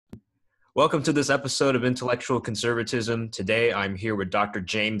Welcome to this episode of Intellectual Conservatism. Today I'm here with Dr.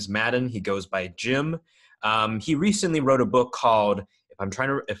 James Madden. He goes by Jim. He recently wrote a book called,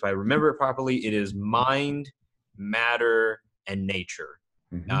 if I remember it properly, it is Mind, Matter, and Nature.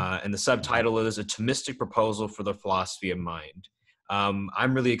 And the subtitle is A Thomistic Proposal for the Philosophy of Mind.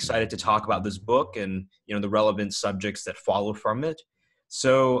 I'm really excited to talk about this book and the relevant subjects that follow from it.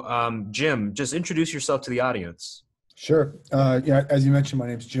 So, Jim, just introduce yourself to the audience. Sure. As you mentioned, my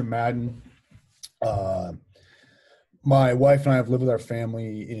name's Jim Madden. My wife and I have lived with our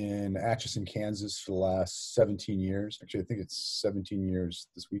family in Atchison, Kansas for the last 17 years. Actually, I think it's 17 years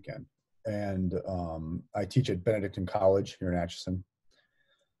this weekend. And I teach at Benedictine College here in Atchison.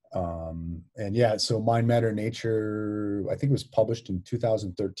 So Mind, Matter, Nature, I think it was published in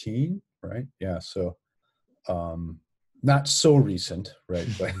 2013, right? Yeah, so not so recent, right?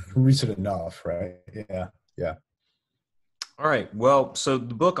 But recent enough, right? Yeah. All right. Well, so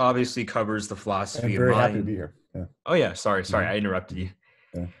the book obviously covers the philosophy I'm of very mind. happy to be here. Yeah. Oh yeah. Sorry. I interrupted you.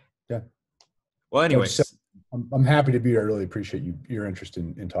 Yeah. Well, anyways, I'm happy to be here. I really appreciate your interest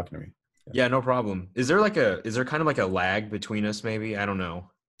in talking to me. Yeah, no problem. Is there kind of like a lag between us? Maybe, I don't know.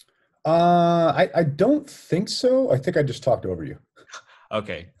 I don't think so. I think I just talked over you.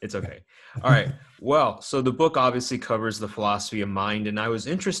 Okay. It's okay. All right. Well, so the book obviously covers the philosophy of mind, and I was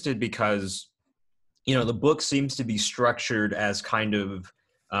interested because the book seems to be structured as kind of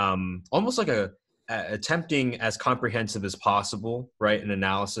almost like attempting as comprehensive as possible, right? An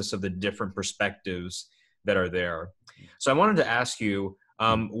analysis of the different perspectives that are there. So I wanted to ask you,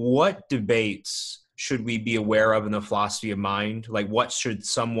 what debates should we be aware of in the philosophy of mind? Like, what should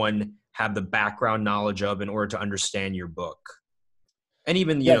someone have the background knowledge of in order to understand your book? And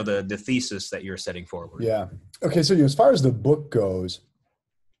even, the thesis that you're setting forward. Yeah. Okay. So as far as the book goes,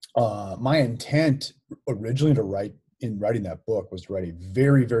 my intent originally in writing that book was to write a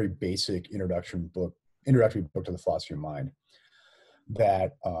very, very basic introductory book to the philosophy of mind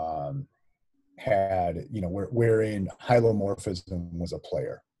that had, wherein hylomorphism was a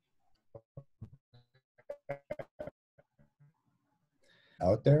player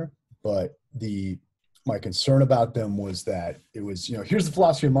out there. But my concern about them was that it was, here's the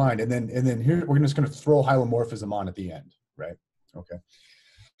philosophy of mind, and then here we're just going to throw hylomorphism on at the end, right? Okay.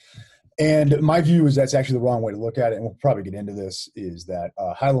 And my view is that's actually the wrong way to look at it, and we'll probably get into this, is that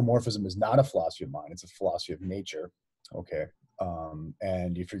hylomorphism is not a philosophy of mind, it's a philosophy of nature, okay?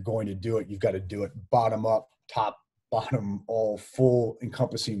 And if you're going to do it, you've got to do it bottom up, top, bottom, all full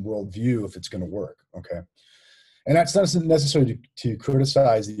encompassing worldview if it's going to work, okay? And that's not necessarily to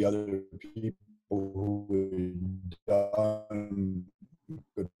criticize the other people who have done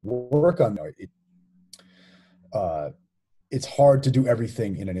good work on it. It's hard to do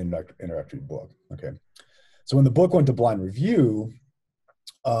everything in an introductory book, okay? So when the book went to blind review,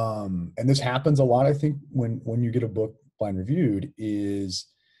 and this happens a lot, I think, when you get a book blind reviewed, is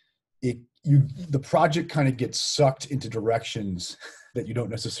the project kind of gets sucked into directions that you don't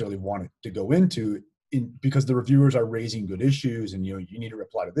necessarily want it to go into, because the reviewers are raising good issues, and you need to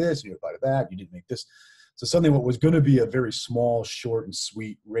reply to this, you need to reply to that, you didn't make this. So suddenly what was going to be a very small, short, and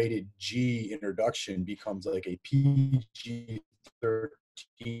sweet rated G introduction becomes like a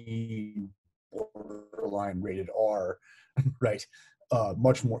PG-13 borderline rated R, right?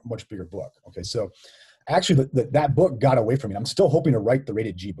 Much bigger book. Okay, so actually that book got away from me. I'm still hoping to write the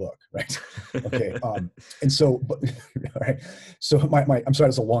rated G book, right? Okay, and so, all right. So I'm sorry,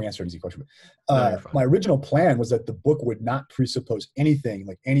 that's a long answer to an easy question. My original plan was that the book would not presuppose anything,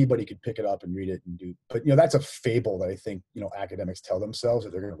 like anybody could pick it up and read it and do. But that's a fable that I think academics tell themselves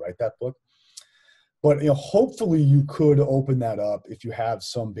that they're going to write that book. But hopefully you could open that up if you have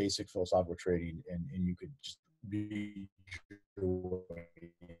some basic philosophical training, and you could just read your way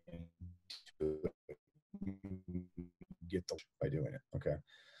into it. Get by doing it. Okay.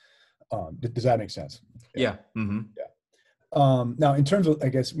 Does that make sense? Yeah. Mm-hmm. Yeah. Now, in terms of, I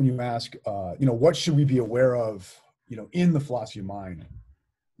guess, when you ask, what should we be aware of, in the philosophy of mind,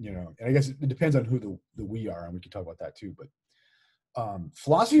 and I guess it depends on who the we are, and we can talk about that too. But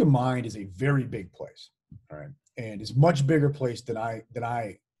philosophy of mind is a very big place, all right, and it's a much bigger place than I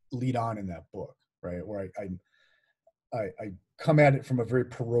lead on in that book, right, where I come at it from a very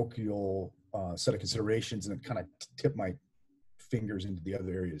parochial set of considerations, and kind of tip my fingers into the other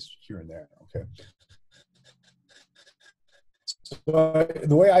areas here and there. Okay. So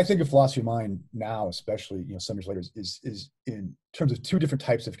the way I think of philosophy of mind now, especially some years later, is in terms of two different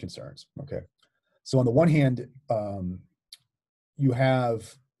types of concerns. Okay. So on the one hand, you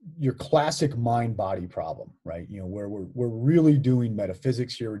have your classic mind-body problem, right? Where we're really doing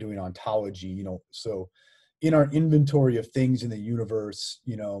metaphysics here, we're doing ontology. So in our inventory of things in the universe,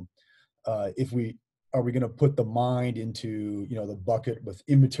 if we are we going to put the mind into, you know, the bucket with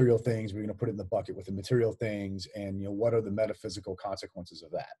immaterial things? We're going to put it in the bucket with the material things, and, you know, what are the metaphysical consequences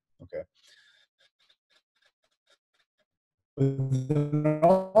of that? Okay. But then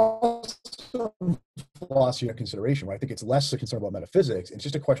also philosophy of consideration, right? I think it's less a concern about metaphysics. It's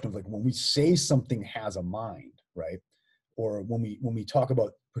just a question of, like, when we say something has a mind, right? Or when we talk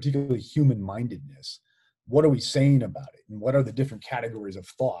about particularly human mindedness, what are we saying about it, and what are the different categories of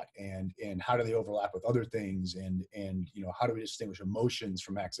thought, and how do they overlap with other things, and you know, how do we distinguish emotions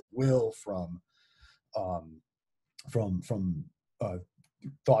from acts of will, um, from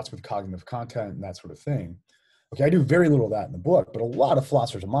thoughts with cognitive content and that sort of thing. Okay, I do very little of that in the book, but a lot of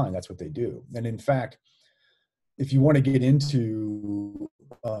philosophers of mind, that's what they do. And in fact, if you want to get into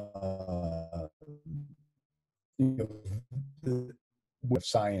you know, with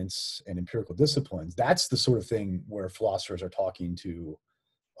science and empirical disciplines, that's the sort of thing where philosophers are talking to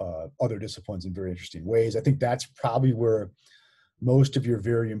other disciplines in very interesting ways. I think that's probably where most of your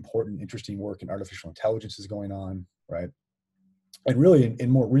very important, interesting work in artificial intelligence is going on, right? And really, in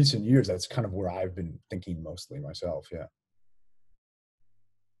more recent years, that's kind of where I've been thinking mostly myself. Yeah.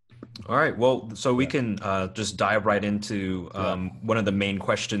 All right. Well, so we Yeah. can just dive right into Yeah. one of the main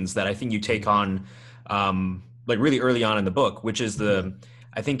questions that I think you take on, like really early on in the book, which is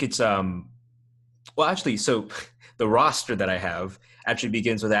I think it's, well, actually, so the roster that I have actually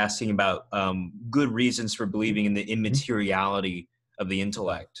begins with asking about good reasons for believing in the immateriality of the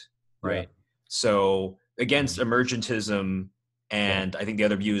intellect, Yeah. right? So against emergentism, Yeah. and I think the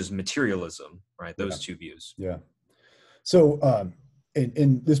other view is materialism, right? Yeah. Those two views. Yeah. So,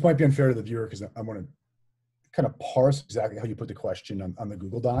 and this might be unfair to the viewer because I want to kind of parse exactly how you put the question on the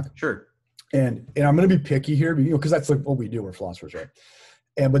Google Doc. Sure. And I'm going to be picky here, you know, because that's like what we do. We're philosophers, right?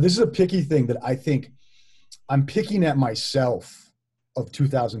 But this is a picky thing that I think I'm picking at myself of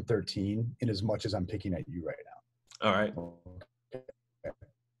 2013 in as much as I'm picking at you right now. All right.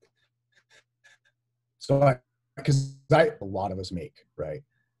 So, because a lot of us make, right,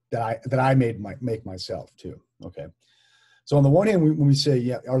 that I make myself too. Okay. So on the one hand, when we say,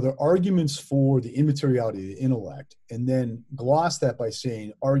 yeah, are there arguments for the immateriality of the intellect, and then gloss that by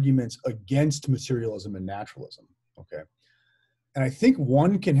saying arguments against materialism and naturalism. Okay. And I think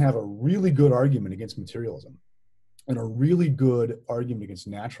one can have a really good argument against materialism and a really good argument against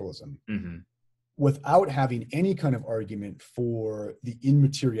naturalism without having any kind of argument for the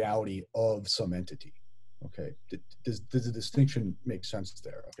immateriality of some entity. Okay. Does the distinction make sense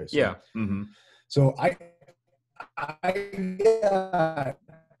there? Okay. So, Yeah. So I got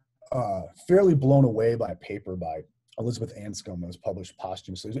fairly blown away by a paper by Elizabeth Anscombe that was published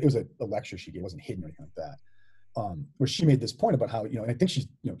posthumously. It was a lecture she gave, it wasn't hidden or anything like that, where she made this point about how, you know, and I think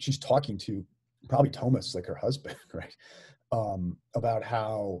she's talking to probably Thomist, like her husband, right? About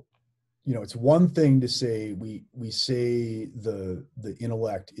how, you know, it's one thing to say we say the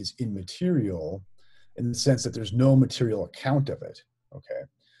intellect is immaterial in the sense that there's no material account of it. Okay.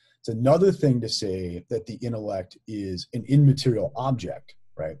 It's another thing to say that the intellect is an immaterial object,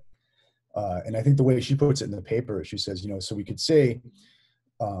 right? And I think the way she puts it in the paper, she says, you know, so we could say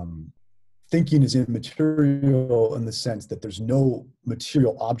thinking is immaterial in the sense that there's no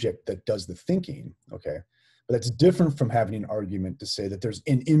material object that does the thinking, okay? But that's different from having an argument to say that there's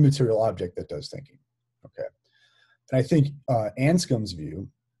an immaterial object that does thinking, okay? And I think Anscombe's view,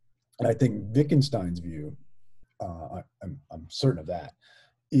 and I think Wittgenstein's view, I'm certain of that,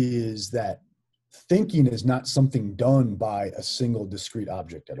 is that thinking is not something done by a single discrete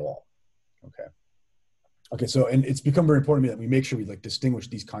object at all. Okay. Okay. So, and it's become very important to me that we make sure we like distinguish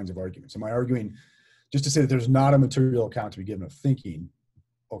these kinds of arguments. Am I arguing just to say that there's not a material account to be given of thinking?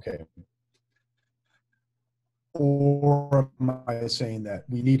 Okay. Or am I saying that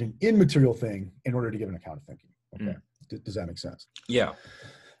we need an immaterial thing in order to give an account of thinking? Okay. Does that make sense? Yeah.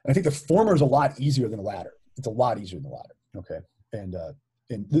 And I think the former is a lot easier than the latter. It's a lot easier than the latter. Okay. And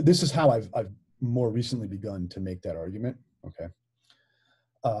this is how I've more recently begun to make that argument. Okay.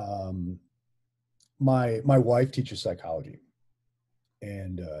 My wife teaches psychology,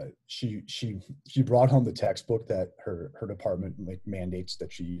 and she brought home the textbook that her department like mandates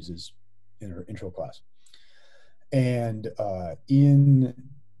that she uses in her intro class. And in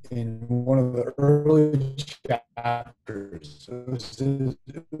one of the early chapters, it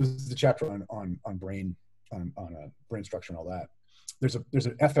was the chapter on brain brain structure and all that. There's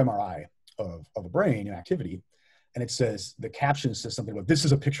an fMRI of a brain in activity, and it says, the caption says something about, this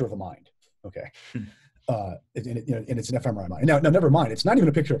is a picture of a mind. Okay. And it's an fMRI mind. Now, never mind. It's not even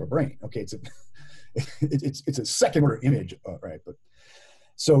a picture of a brain. Okay. It's a second order image. Right. But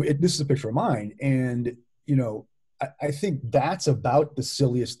so this is a picture of mind. And, you know, I think that's about the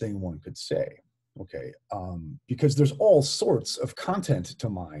silliest thing one could say. Okay. Because there's all sorts of content to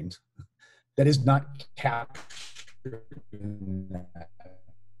mind that is not captured in that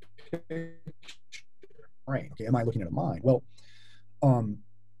picture. Right. Okay. Am I looking at a mind? Well,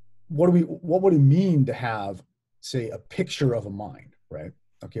 what would it mean to have, say, a picture of a mind, right?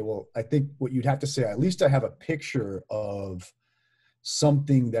 Okay. Well, I think what you'd have to say, at least I have a picture of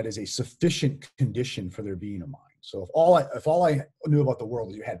something that is a sufficient condition for there being a mind. So if all I knew about the world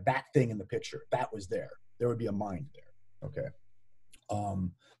is you had that thing in the picture, that was there would be a mind there. Okay.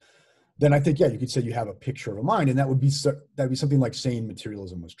 Then I think, yeah, you could say you have a picture of a mind, and that'd be something like saying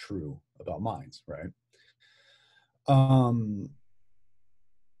materialism was true about minds, right? And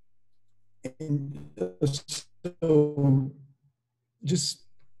so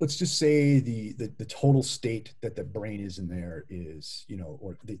let's just say the total state that the brain is in there is,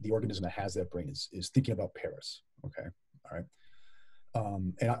 or the organism that has that brain is thinking about Paris. Okay. All right.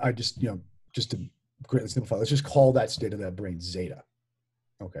 And I just, just to greatly simplify, let's just call that state of that brain zeta.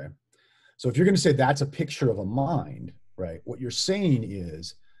 Okay. So if you're going to say that's a picture of a mind, right, what you're saying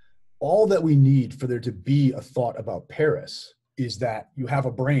is all that we need for there to be a thought about Paris is that you have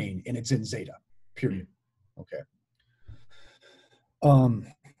a brain and it's in zeta, period. Okay.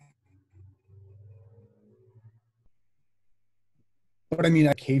 But I mean,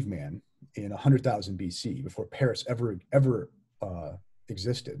 a caveman in 100,000 BC, before Paris ever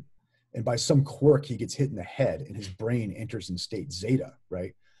existed, and by some quirk he gets hit in the head and his brain enters in state zeta,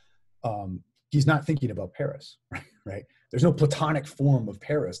 right? He's not thinking about Paris, right? There's no platonic form of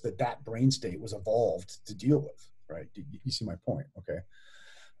Paris that brain state was evolved to deal with, right? You see my point, okay?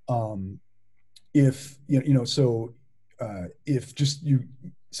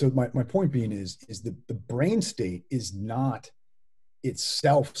 So my point being is the brain state is not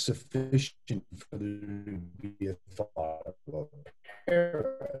itself sufficient for there to be a thought about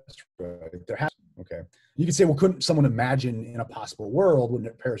Paris, right? There has, okay. You could say, well, couldn't someone imagine in a possible world when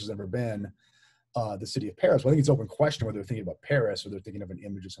Paris has ever been the city of Paris? Well, I think it's an open question whether they're thinking about Paris or they're thinking of an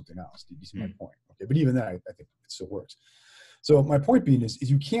image of something else. Do you see my point? Okay, but even then, I think it still works. So my point being is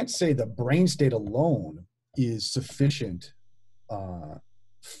you can't say the brain state alone is sufficient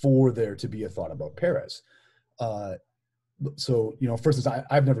for there to be a thought about Paris. So, for instance,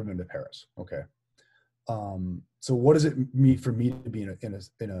 I've never been to Paris. Okay. So what does it mean for me to be in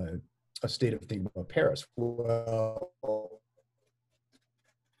a state of thinking about Paris? Well,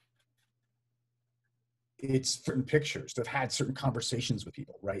 it's certain pictures that have had certain conversations with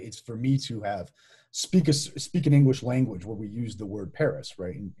people, right? It's for me to have speak an English language where we use the word Paris,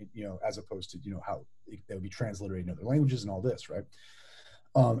 right? And, as opposed to, how that would be transliterated in other languages and all this, right?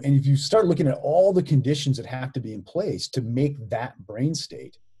 And if you start looking at all the conditions that have to be in place to make that brain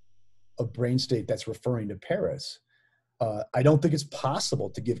state a brain state that's referring to Paris, I don't think it's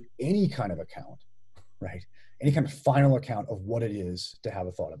possible to give any kind of account, right? Any kind of final account of what it is to have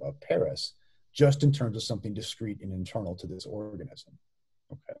a thought about Paris, just in terms of something discrete and internal to this organism.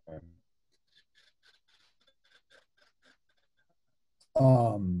 Okay.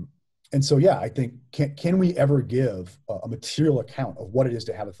 And so, yeah, I think, can we ever give a material account of what it is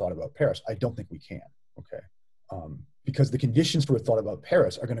to have a thought about Paris? I don't think we can, okay? Because the conditions for a thought about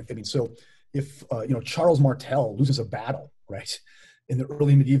Paris are going to, so if, Charles Martel loses a battle, right, in the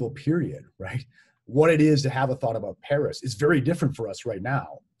early medieval period, right, what it is to have a thought about Paris is very different for us right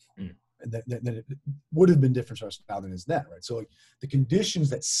now. Than it would have been different for us now than it is then, right? So the conditions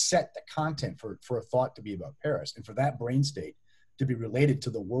that set the content for a thought to be about Paris and for that brain state to be related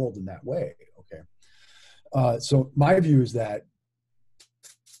to the world in that way, okay? So my view is that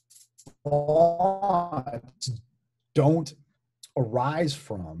thoughts don't arise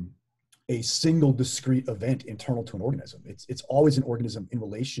from a single discrete event internal to an organism. It's always an organism in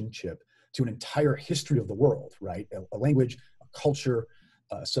relationship to an entire history of the world, right? A language, a culture,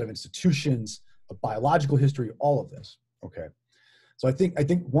 a set of institutions, a biological history, all of this, okay? So I think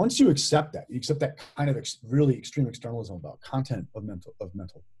once you accept that kind of really extreme externalism about content of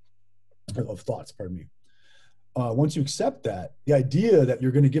thoughts, pardon me. Once you accept that, the idea that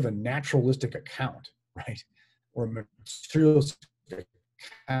you're going to give a naturalistic account, right, or a materialistic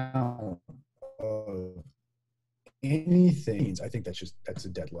account of anything, I think that's a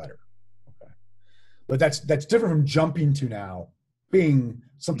dead letter. Okay, but that's different from jumping to now being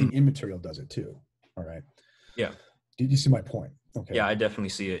something immaterial does it too. All right. Yeah. Did you see my point? Okay. Yeah, I definitely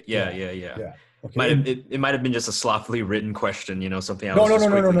see it. Yeah. Okay. It might have been just a sloppily written question, something I was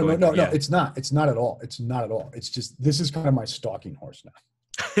No. It's not. It's not at all. It's just, this is kind of my stalking horse now.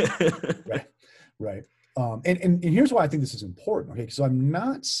 Right. And here's why I think this is important. Okay. So I'm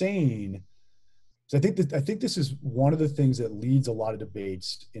not saying So I think this is one of the things that leads a lot of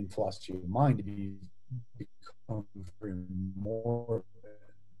debates in philosophy of mind to become very morbid.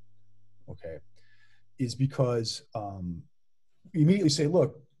 Okay, is because you immediately say,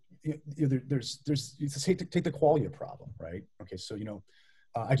 look, there's take the quality of problem, right? Okay, so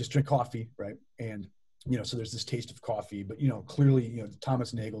I just drink coffee, right? And so there's this taste of coffee, but clearly,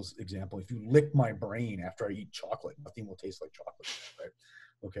 Thomas Nagel's example, if you lick my brain after I eat chocolate, nothing will taste like chocolate, right?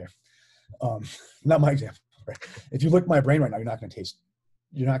 Okay. Not my example, right? If you lick my brain right now, you're not going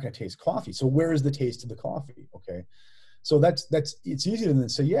to taste coffee. So where is the taste of the coffee? Okay. So it's easy to then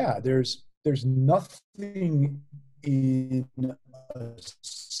say, yeah, there's nothing in a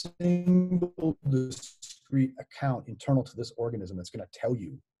single discrete account internal to this organism that's going to tell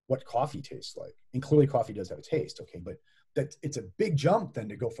you what coffee tastes like. And clearly coffee does have a taste, okay, but that it's a big jump then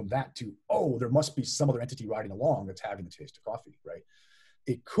to go from that to, oh, there must be some other entity riding along that's having the taste of coffee, right?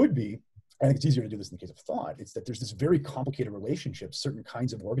 It could be, I think it's easier to do this in the case of thought, it's that there's this very complicated relationship certain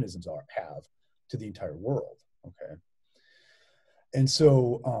kinds of organisms have to the entire world, okay? And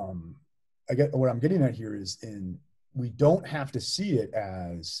so what I'm getting at here is we don't have to see it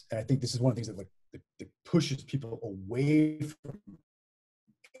as, and I think this is one of the things that pushes people away from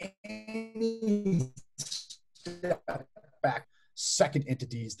any step back, second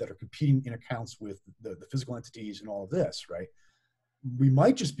entities that are competing in accounts with the physical entities and all of this, right? We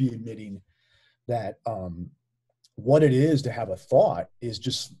might just be admitting that what it is to have a thought is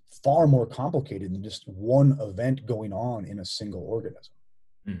just far more complicated than just one event going on in a single organism.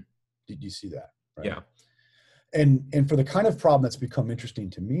 Mm. Did you see that? Right? Yeah. And for the kind of problem that's become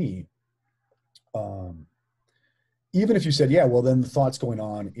interesting to me, even if you said, yeah, well, then the thought's going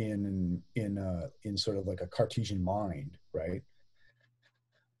on in sort of like a Cartesian mind, right?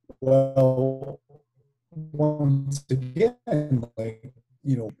 Well, once again, like,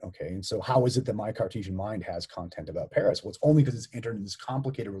 okay, and so how is it that my Cartesian mind has content about Paris? Well, it's only because it's entered in this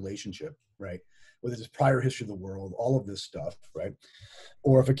complicated relationship, right? With this prior history of the world, all of this stuff, right?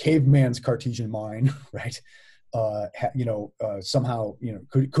 Or if a caveman's Cartesian mind, right, somehow,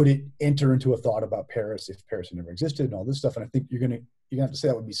 could it enter into a thought about Paris if Paris had never existed and all this stuff? And I think you're gonna have to say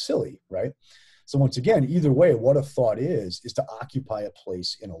that would be silly, right? So once again, either way, what a thought is to occupy a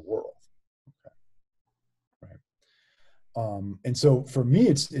place in a world. Okay. Right. And so for me,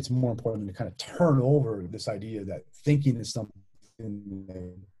 it's more important to kind of turn over this idea that thinking is something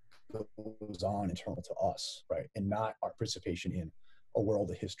that goes on internal to us, right, and not our participation in a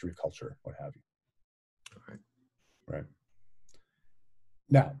world, a history, culture, what have you. Right. Right.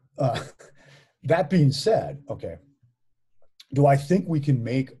 Now, that being said, okay, do I think we can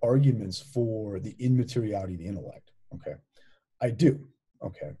make arguments for the immateriality of the intellect? Okay, I do.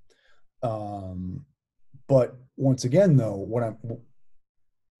 Okay. But once again, though,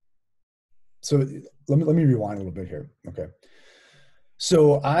 so let me rewind a little bit here. Okay.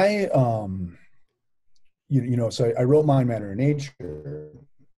 So so I wrote Mind, Matter, and Nature,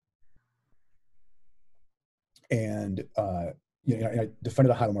 and I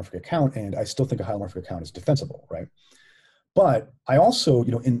defended a holomorphic account, and I still think a holomorphic account is defensible, right? But I also,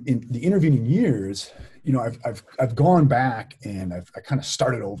 in the intervening years, I've gone back and I kind of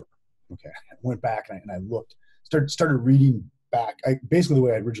started over. Okay, I went back and I looked, started reading back. Basically the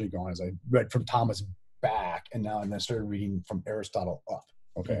way I'd originally gone is I read from Thomas back, and then I started reading from Aristotle up.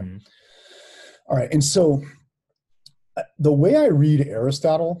 Okay, mm-hmm. All right, and so the way I read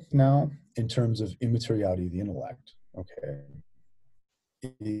Aristotle now, in terms of immateriality of the intellect, okay,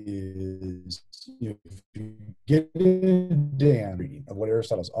 is if you get a damn reading of what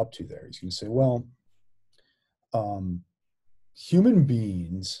Aristotle's up to there, he's going to say, well, human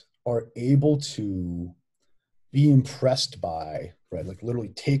beings are able to be impressed by, right, like literally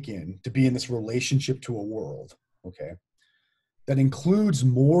taken to be in this relationship to a world, okay, that includes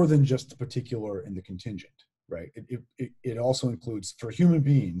more than just the particular and the contingent, right? It also includes, for human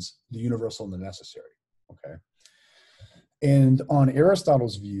beings, the universal and the necessary, okay? And on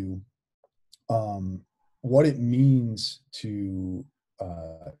Aristotle's view, what it means to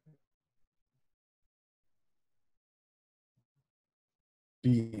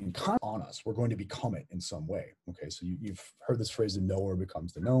be incarnate on us, we're going to become it in some way. Okay, so you've heard this phrase, the knower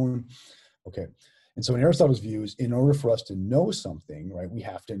becomes the known. Okay, and so in Aristotle's views, in order for us to know something, right, we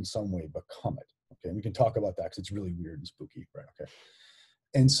have to in some way become it. Okay, and we can talk about that because it's really weird and spooky, right? Okay,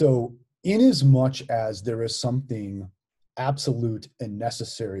 and so inasmuch as there is something absolute and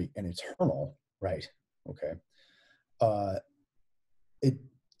necessary and eternal, right? Okay,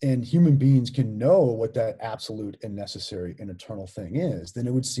 and human beings can know what that absolute and necessary and eternal thing is, then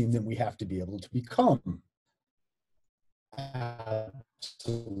it would seem that we have to be able to become absolute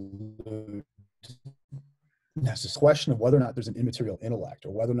that's this question of whether or not there's an immaterial intellect,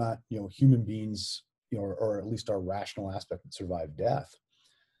 or whether or not, human beings, or at least our rational aspect would survive death,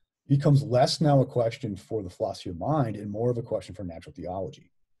 becomes less now a question for the philosophy of mind and more of a question for natural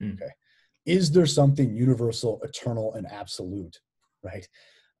theology. Okay. Is there something universal, eternal, and absolute, right?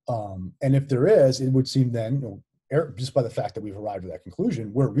 And if there is, it would seem then, just by the fact that we've arrived at that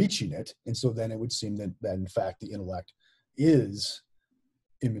conclusion, we're reaching it. And so then it would seem that in fact, the intellect is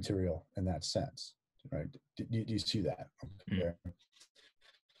immaterial in that sense, right? Do you see that? Okay.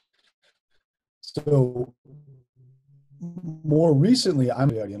 So more recently, I'm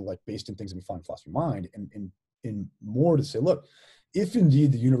the intellect based in things that we find in philosophy of mind, and in more to say, look, if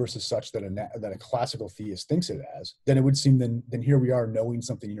indeed the universe is such that a classical theist thinks it as, then it would seem then here we are knowing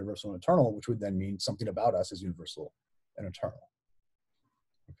something universal and eternal, which would then mean something about us is universal and eternal.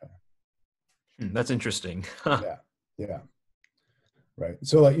 Okay. That's interesting. Yeah. Right.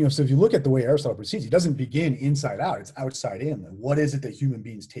 So, so if you look at the way Aristotle proceeds, he doesn't begin inside out; it's outside in. And what is it that human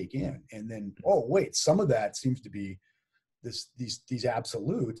beings take in? And then, oh wait, some of that seems to be these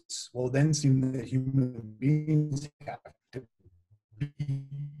absolutes. Well, then seem that human beings have to become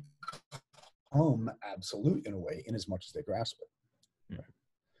absolute in a way, in as much as they grasp it. Right.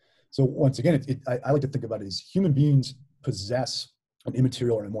 So once again, I like to think about it as human beings possess an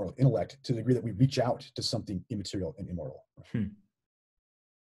immaterial or immoral intellect to the degree that we reach out to something immaterial and immortal. Right.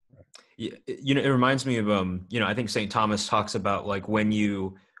 Yeah, it reminds me of I think St. Thomas talks about like when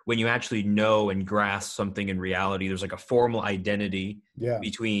you actually know and grasp something in reality, there's like a formal identity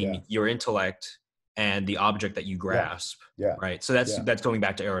between your intellect and the object that you grasp. Yeah. Right. So that's going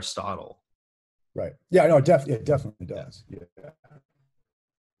back to Aristotle. Right. Yeah. No. It definitely does. Yeah.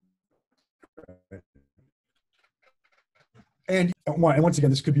 Right. And once again,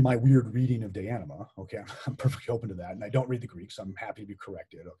 this could be my weird reading of De Anima. Okay, I'm perfectly open to that, and I don't read the Greek, so I'm happy to be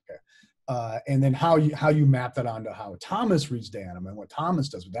corrected. Okay, and then how you map that onto how Thomas reads De Anima and what Thomas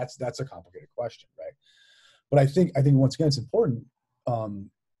does, that's a complicated question, right? But I think once again it's important, and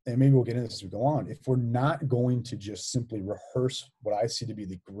maybe we'll get into this as we go on. If we're not going to just simply rehearse what I see to be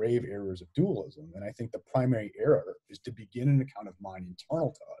the grave errors of dualism, then I think the primary error is to begin an account of mind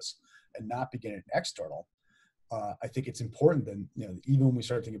internal to us and not begin it external. I think it's important then, even when we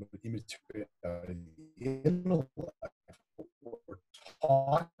start thinking about immateriality, what we're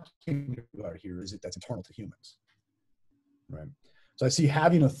talking about here is that's internal to humans, right? So I see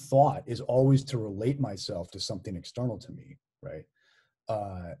having a thought is always to relate myself to something external to me, right?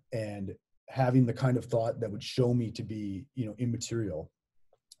 And having the kind of thought that would show me to be, immaterial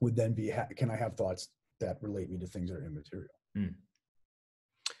would then be, can I have thoughts that relate me to things that are immaterial?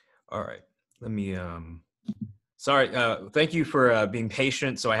 All right. Let me, sorry. Thank you for being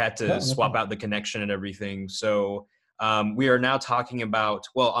patient. So I had to swap out the connection and everything. So we are now talking about,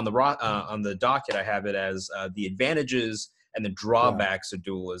 well, on the docket, I have it as the advantages and the drawbacks of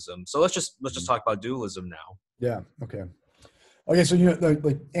dualism. So let's just talk about dualism now. Yeah. Okay. So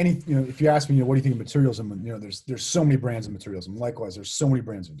if you ask me, what do you think of materialism? There's so many brands of materialism. Likewise, there's so many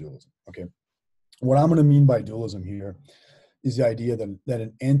brands of dualism. Okay. What I'm going to mean by dualism here is the idea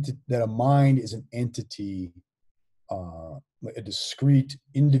that a mind is an entity, a discrete,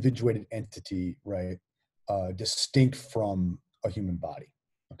 individuated entity, right, distinct from a human body,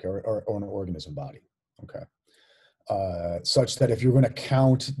 okay, or an organism body, okay, such that if you're going to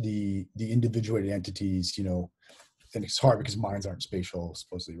count the individuated entities, and it's hard because minds aren't spatial,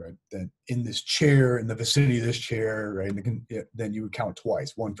 supposedly, right? Then in this chair, in the vicinity of this chair, right, then you would count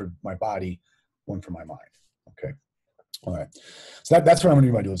twice: one for my body, one for my mind. Okay. All right. So that's what I'm going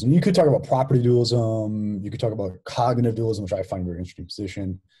to do by dualism. You could talk about property dualism. You could talk about cognitive dualism, which I find a very interesting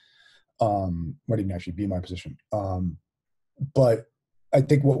position. Might even actually be my position. But I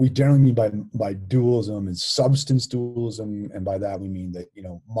think what we generally mean by dualism is substance dualism, and by that we mean that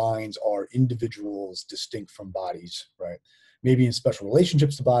minds are individuals distinct from bodies, right? Maybe in special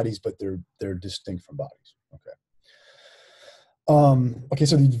relationships to bodies, but they're distinct from bodies. Okay.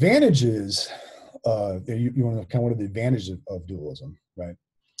 So the advantages. You want to kind of what are the advantages of dualism, right?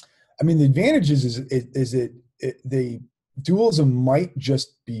 I mean, the advantages is dualism might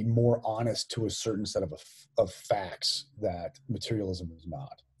just be more honest to a certain set of facts that materialism is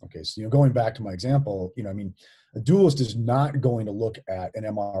not. Okay, so going back to my example, a dualist is not going to look at an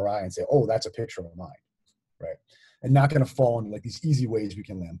MRI and say, "Oh, that's a picture of a mind," right? And not going to fall into like these easy ways we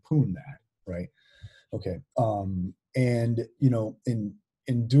can lampoon that, right? Okay, and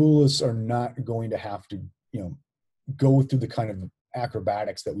dualists are not going to have to, go through the kind of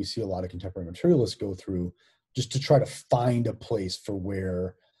acrobatics that we see a lot of contemporary materialists go through just to try to find a place for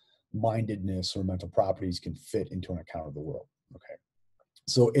where mindedness or mental properties can fit into an account of the world. Okay.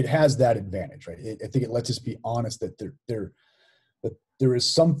 So it has that advantage, right? I think it lets us be honest that there is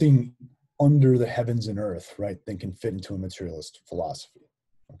something under the heavens and earth, right, that can fit into a materialist philosophy.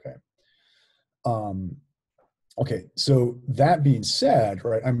 Okay. Okay. So that being said,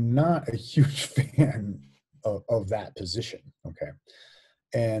 right, I'm not a huge fan of that position. Okay.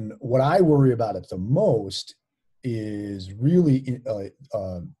 And what I worry about it the most is really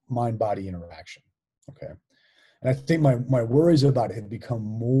mind-body interaction. Okay. And I think my worries about it have become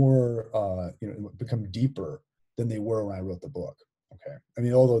more, become deeper than they were when I wrote the book. Okay. I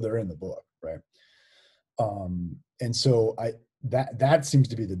mean, although they're in the book, right? And so that seems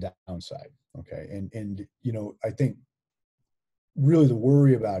to be the downside. Okay. And I think really the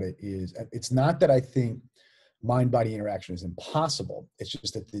worry about it is, it's not that I think mind-body interaction is impossible. It's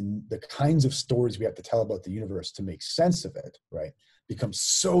just that the kinds of stories we have to tell about the universe to make sense of it, right, becomes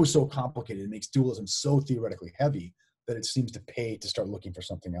so complicated. It makes dualism so theoretically heavy that it seems to pay to start looking for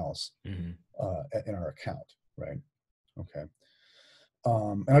something else in our account, right? Okay.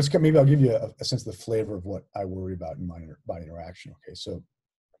 And maybe I'll give you a sense of the flavor of what I worry about in mind-body interaction. Okay, so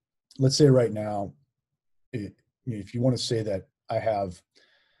let's say right now, if you want to say that I have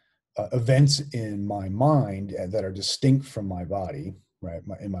events in my mind that are distinct from my body, right?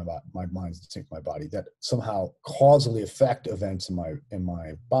 My mind's distinct from my body, that somehow causally affect events in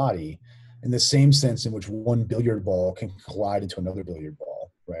my body, in the same sense in which one billiard ball can collide into another billiard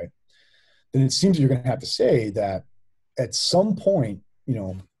ball, right? Then it seems you're going to have to say that at some point,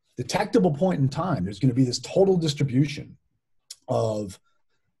 detectable point in time, there's going to be this total distribution of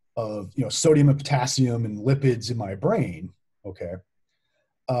sodium and potassium and lipids in my brain, okay,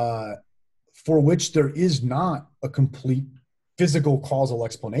 for which there is not a complete physical causal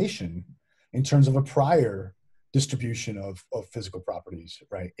explanation in terms of a prior distribution of physical properties,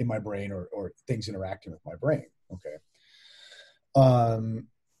 right, in my brain or things interacting with my brain, okay.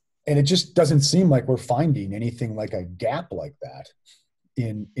 And it just doesn't seem like we're finding anything like a gap like that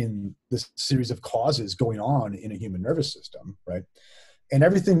in this series of causes going on in a human nervous system, right? And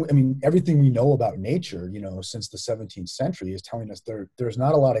everything we know about nature, since the 17th century is telling us there's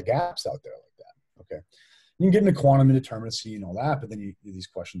not a lot of gaps out there like that, okay? You can get into quantum indeterminacy and all that, but then you these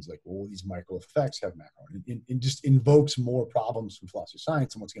questions like, well, these micro effects have macro, and it just invokes more problems from philosophy of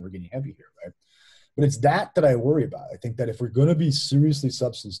science, and once again, we're getting heavy here, right? But it's that I worry about. I think that if we're going to be seriously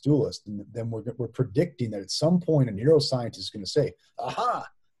substance dualist, then we're predicting that at some point a neuroscientist is going to say, aha,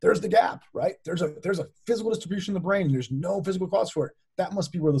 there's the gap, right? There's a physical distribution in the brain, and there's no physical cause for it. That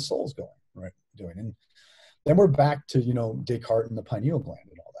must be where the soul's going, right? And then we're back to, Descartes and the pineal gland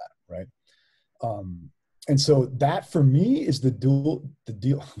and all that, right? And so that for me is the deal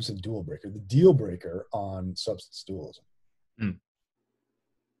breaker on substance dualism. Mm.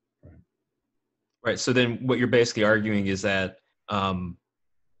 Right. So then what you're basically arguing is that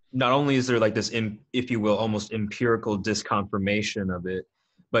not only is there like this, if you will, almost empirical disconfirmation of it,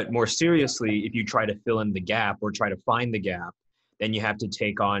 but more seriously, if you try to fill in the gap or try to find the gap, then you have to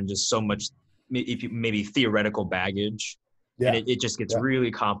take on just so much, maybe theoretical baggage. Yeah. And it just gets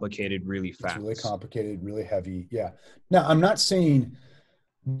really complicated really fast. It's really complicated, really heavy. Yeah. Now, I'm not saying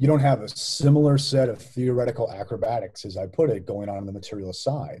you don't have a similar set of theoretical acrobatics, as I put it, going on the materialist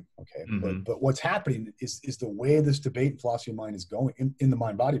side. Okay. Mm-hmm. But what's happening is the way this debate in philosophy of mind is going in the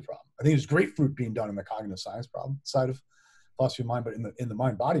mind-body problem. I think there's great fruit being done in the cognitive science problem side of philosophy of mind, but in the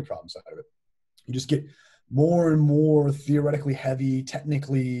mind-body problem side of it, you just get more and more theoretically heavy,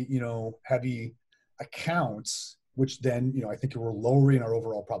 technically, heavy accounts, which then, I think we're lowering our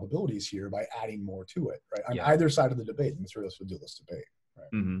overall probabilities here by adding more to it, right? On either side of the debate, the materialist or dualist debate. Right.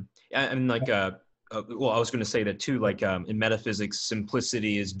 Mm-hmm. And like, well, I was going to say that too. Like in metaphysics,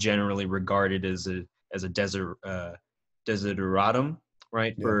 simplicity is generally regarded as a desideratum,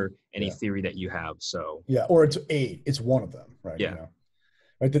 right, for any theory that you have. So or it's one of them, right? Yeah.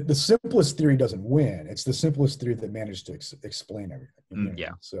 Right. The simplest theory doesn't win. It's the simplest theory that managed to explain everything.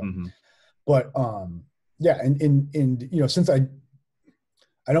 Yeah. So, mm-hmm. But and since I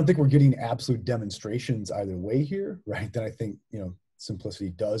don't think we're getting absolute demonstrations either way here, right? Then I think simplicity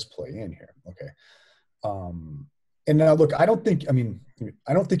does play in here. Okay. And now look, I don't think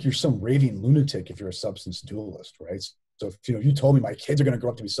you're some raving lunatic if you're a substance dualist, right? So if you told me my kids are going to grow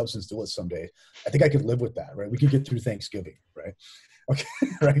up to be substance dualists someday, I think I could live with that, right? We could get through Thanksgiving, right? Okay.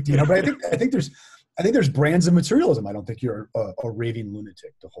 Right. But I think there's brands of materialism I don't think you're a raving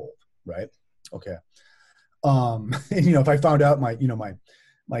lunatic to hold, right? Okay. And if I found out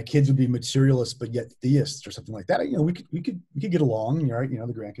my kids would be materialists but yet theists or something like that, we could get along, right? The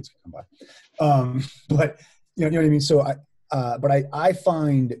grandkids could come by. But you know what I mean? So I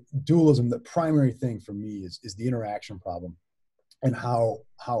find dualism, the primary thing for me is the interaction problem and how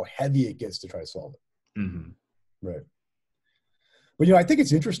heavy it gets to try to solve it. Mm-hmm. Right. But, I think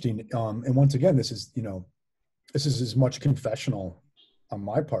it's interesting. And once again, this is as much confessional on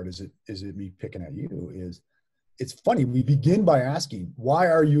my part as it me picking at you. Is it's funny. We begin by asking, why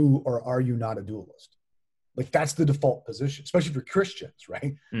are you or are you not a dualist? Like, that's the default position, especially for Christians,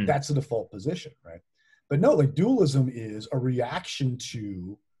 right? Mm. That's the default position, right? But no, like, dualism is a reaction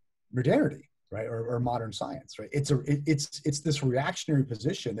to modernity, right? Or modern science, right? It's this reactionary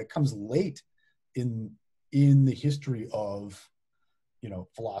position that comes late in the history of,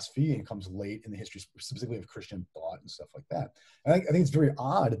 philosophy, and comes late in the history specifically of Christian thought and stuff like that. And I think it's very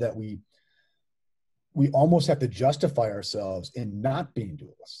odd that we almost have to justify ourselves in not being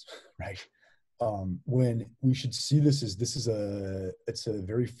dualists, right? When we should see this as it's a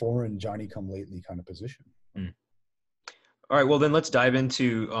very foreign Johnny come lately kind of position. Mm. All right, well then let's dive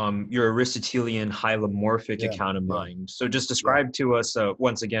into your Aristotelian hylomorphic account of mind. So just describe to us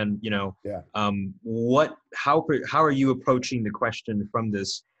once again, how are you approaching the question from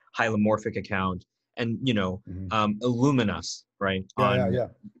this hylomorphic account, and illumine us, right?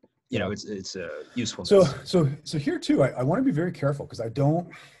 It's usefulness. So here too, I want to be very careful, because I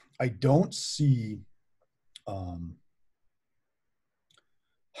don't see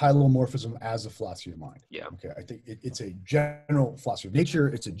hylomorphism as a philosophy of mind. Yeah. Okay. I think it's a general philosophy of nature.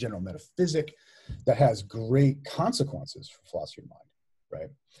 It's a general metaphysic that has great consequences for philosophy of mind, right?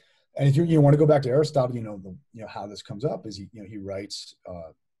 And if you want to go back to Aristotle, how this comes up is he writes,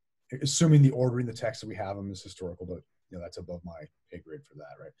 assuming the ordering the text that we have them is historical, but that's above my pay grade for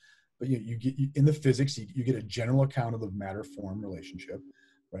that, right? But you get in the physics, you get a general account of the matter-form relationship,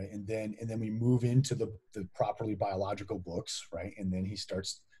 right? And then we move into the properly biological books, right? And then he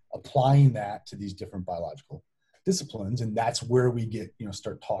starts applying that to these different biological disciplines, and that's where we get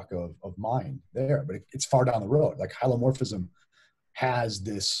start talk of mind there. But it's far down the road. Like, hylomorphism has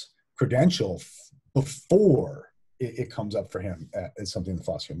this credential before it comes up for him as something in the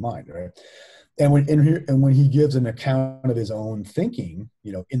philosophy of mind, right? And when he gives an account of his own thinking,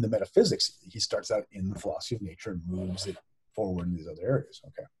 in the metaphysics, he starts out in the philosophy of nature and moves it forward in these other areas.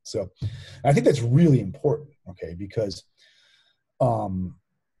 Okay, so I think that's really important. Okay, because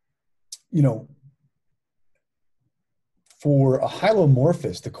for a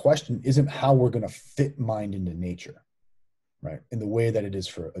hylomorphist, the question isn't how we're going to fit mind into nature, right? In the way that it is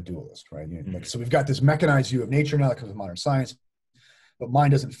for a dualist, right? So we've got this mechanized view of nature now that comes with modern science, but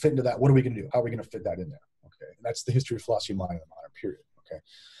mind doesn't fit into that. What are we going to do? How are we going to fit that in there? Okay, and that's the history of philosophy of mind in the modern period. Okay,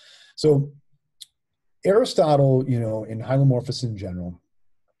 so Aristotle, and hylomorphists in general,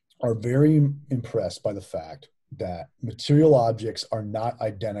 are very impressed by the fact that material objects are not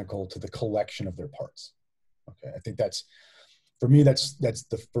identical to the collection of their parts. Okay, I think for me, that's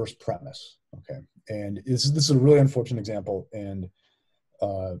the first premise. Okay, and this is a really unfortunate example, and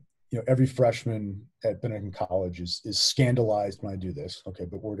every freshman at Benedict College is scandalized when I do this. Okay,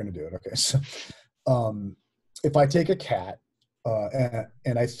 but we're going to do it. Okay, so if I take a cat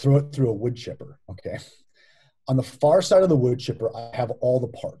and I throw it through a wood chipper, okay, on the far side of the wood chipper, I have all the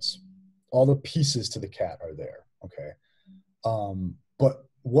parts, all the pieces to the cat are there. Okay, but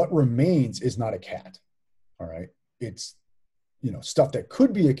what remains is not a cat. All right, it's stuff that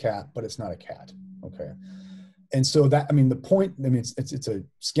could be a cat, but it's not a cat. Okay. And so the point, it's a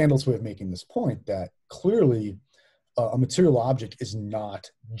scandalous way of making this point that clearly a material object is not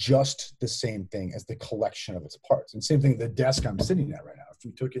just the same thing as the collection of its parts. And same thing, the desk I'm sitting at right now, if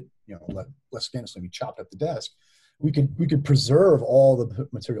we took it, less scandalously, we chopped up the desk, we could preserve all the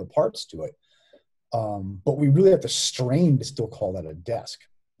material parts to it. But we really have to strain to still call that a desk.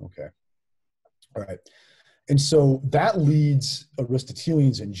 Okay. All right. And so that leads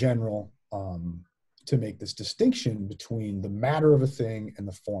Aristotelians in general to make this distinction between the matter of a thing and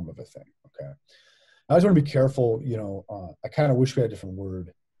the form of a thing. Okay, I always want to be careful. I kind of wish we had a different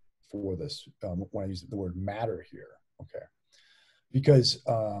word for this when I use the word matter here. Okay, because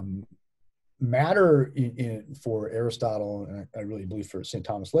matter for Aristotle, and I really believe for St.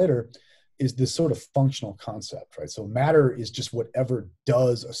 Thomas later, is this sort of functional concept, right? So matter is just whatever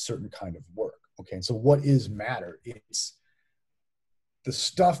does a certain kind of work. Okay, and so what is matter? It's the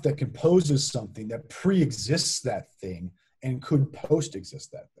stuff that composes something that pre-exists that thing and could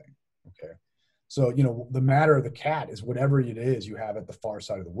post-exist that thing. Okay, so the matter of the cat is whatever it is you have at the far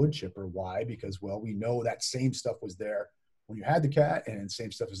side of the wood chipper. Why? Because, well, we know that same stuff was there when you had the cat, and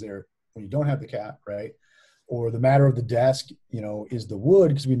same stuff is there when you don't have the cat, right? Or the matter of the desk, is the wood,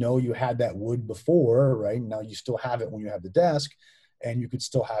 because we know you had that wood before, right? Now you still have it when you have the desk, and you could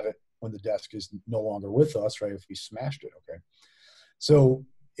still have it when the desk is no longer with us, right? If we smashed it, okay. So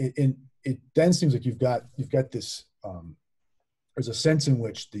it then seems like you've got this there's a sense in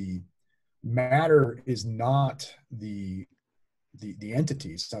which the matter is not the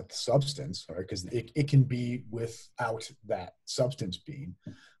entity, it's not the substance, right? Because it can be without that substance being.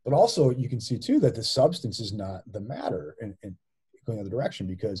 But also you can see too that the substance is not the matter and going the other direction,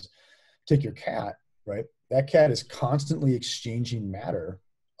 because take your cat, right? That cat is constantly exchanging matter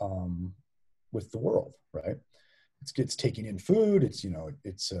with the world, right? It's taking in food, it's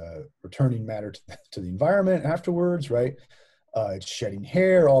returning matter to the environment afterwards, right? It's shedding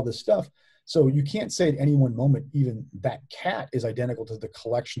hair, all this stuff. So you can't say at any one moment even that cat is identical to the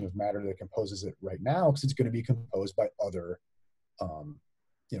collection of matter that composes it right now, because it's going to be composed by other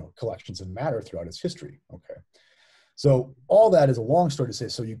collections of matter throughout its history. Okay, so all that is a long story to say.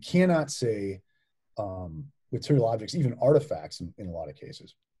 So you cannot say material objects, even artifacts in a lot of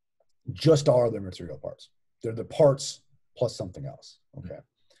cases, just are their material parts. They're the parts plus something else. Okay,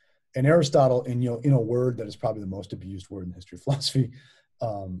 and Aristotle, in a word that is probably the most abused word in the history of philosophy,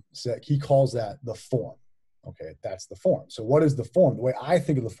 he calls that the form. Okay, that's the form. So what is the form? The way I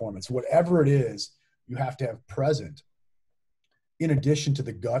think of the form, it's whatever it is you have to have present in addition to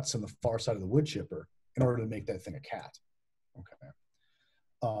the guts on the far side of the wood chipper in order to make that thing a cat. Okay.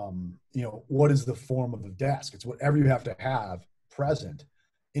 What is the form of the desk? It's whatever you have to have present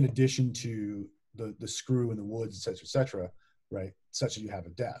in addition to the screw and the woods, et cetera, right? Such that you have a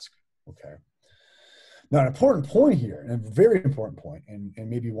desk. Okay. Now, an important point here, and a very important point, and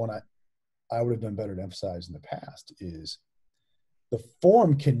maybe one I would have done better to emphasize in the past, is the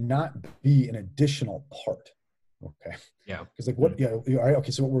form cannot be an additional part. Okay. Yeah. Because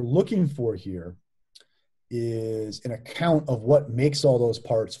okay. So what we're looking for here is an account of what makes all those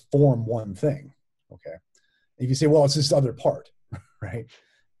parts form one thing. Okay. And if you say, well, it's this other part, right?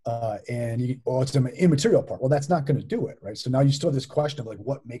 It's an immaterial part. Well, that's not going to do it, right? So now you still have this question of like,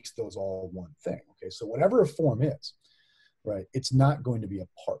 what makes those all one thing? Okay, so whatever a form is, right, it's not going to be a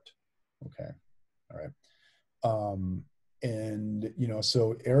part. Okay, all right.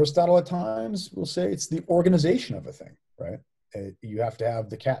 So Aristotle at times will say it's the organization of a thing, right? You have to have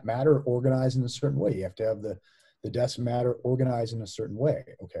the cat matter organized in a certain way. You have to have the desk matter organized in a certain way.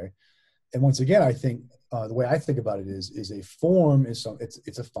 Okay. And once again, I think the way I think about it is a form is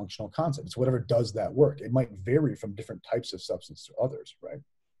it's a functional concept. It's whatever does that work. It might vary from different types of substance to others, right?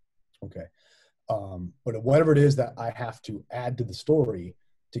 Okay. But whatever it is that I have to add to the story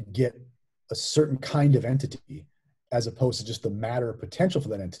to get a certain kind of entity, as opposed to just the matter potential for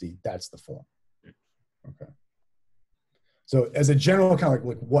that entity, that's the form. Okay. So as a general kind of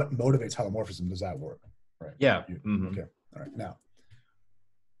like what motivates holomorphism, does that work? Right. Yeah. Okay. All right. Now,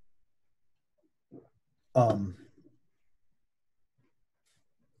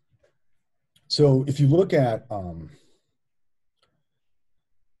 so if you look at,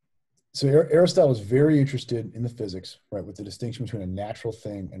 Aristotle is very interested in the physics, right, with the distinction between a natural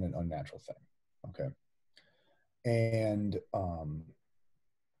thing and an unnatural thing. Okay. And,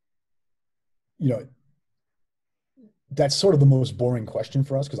 that's sort of the most boring question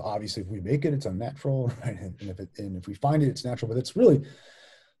for us, because obviously if we make it, it's unnatural, right? And if we find it, it's natural, but it's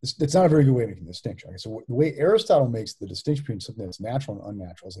not a very good way of making the distinction. Okay? So the way Aristotle makes the distinction between something that's natural and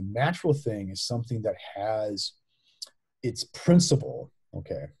unnatural is a natural thing is something that has its principle,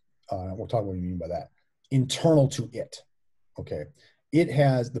 okay? We'll talk about what we mean by that, internal to it, okay? It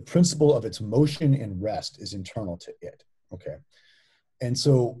has the principle of its motion and rest is internal to it, okay? And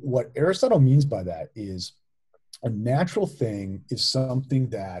so what Aristotle means by that is a natural thing is something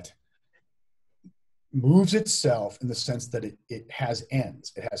that moves itself in the sense that it has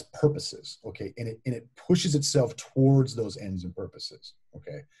ends, it has purposes, okay? And it pushes itself towards those ends and purposes,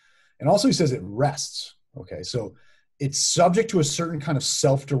 okay? And also he says it rests, okay? So it's subject to a certain kind of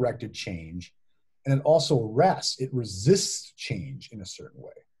self-directed change, and it also rests, it resists change in a certain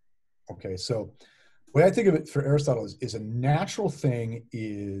way, okay? So the way I think of it for Aristotle is a natural thing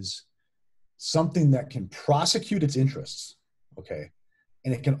is something that can prosecute its interests, okay?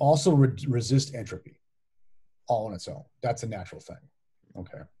 And it can also resist entropy all on its own. That's a natural thing,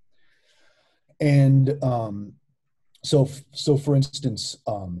 okay? And so for instance,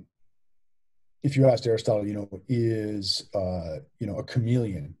 if you asked Aristotle, is a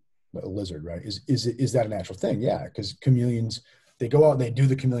chameleon a lizard, right? Is that a natural thing? Yeah, because chameleons, they go out and they do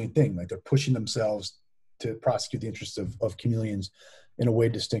the chameleon thing, like they're pushing themselves to prosecute the interests of chameleons in a way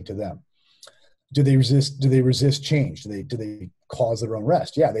distinct to them. Do they resist change? Do they cause their own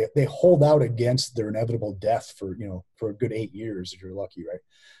rest? Yeah, they hold out against their inevitable death for a good 8 years if you're lucky, right?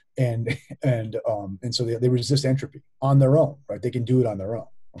 And so they resist entropy on their own, right? They can do it on their own.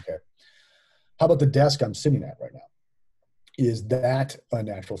 Okay. How about the desk I'm sitting at right now? Is that a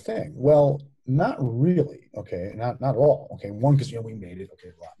natural thing? Well, not really. Okay, not at all. Okay, one, because we made it. Okay,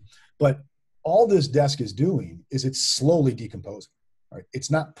 a lot, but all this desk is doing is it's slowly decomposing. Right,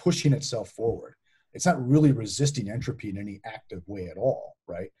 it's not pushing itself forward. It's not really resisting entropy in any active way at all.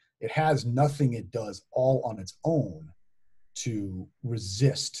 Right, it has nothing it does all on its own to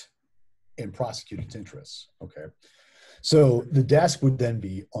resist and prosecute its interests. Okay, so the desk would then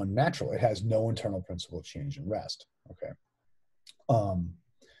be unnatural. It has no internal principle of change and rest. Okay. Um,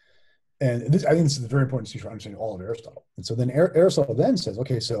 and this, I think this is very important to see for understanding all of Aristotle. And so then Aristotle then says,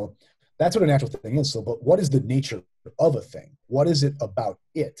 okay, so that's what a natural thing is. So, but what is the nature of a thing? What is it about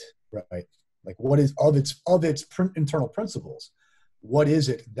it, right? Like, what is of its internal principles? What is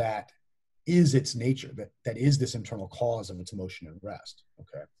it that is its nature? That is this internal cause of its motion and rest.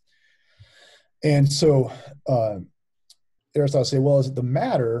 Okay. And so Aristotle say, well, is it the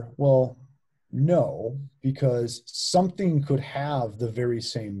matter? Well, no, because something could have the very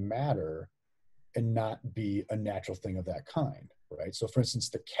same matter and not be a natural thing of that kind, right? So, for instance,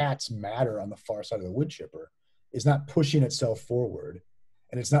 the cat's matter on the far side of the wood chipper is not pushing itself forward,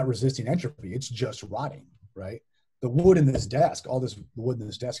 and it's not resisting entropy. It's just rotting, right? The wood in this desk, all this wood in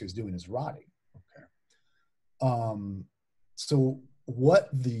this desk is doing is rotting. Okay. So, what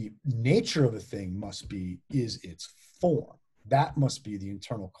the nature of a thing must be is its form. That must be the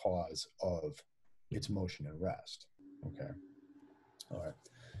internal cause of its motion and rest. Okay. All right.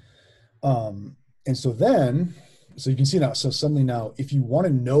 And so then, so you can see now, so suddenly now, if you want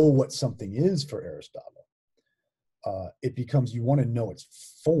to know what something is for Aristotle, it becomes, you want to know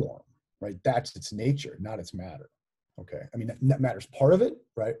its form, right? That's its nature, not its matter. Okay. I mean, that matter's part of it,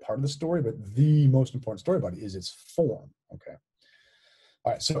 right? Part of the story, but the most important story about it is its form. Okay.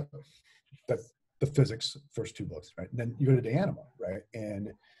 All right. So that's the physics, first two books, right? And then you go to De Anima, right?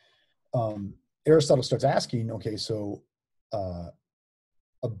 And Aristotle starts asking, okay, so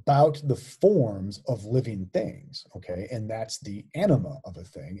about the forms of living things, okay? And that's the anima of a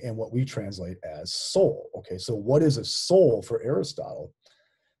thing, and what we translate as soul, okay? So what is a soul for Aristotle?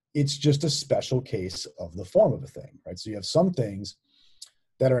 It's just a special case of the form of a thing, right? So you have some things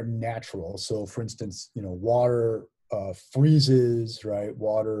that are natural. So for instance, water freezes, right?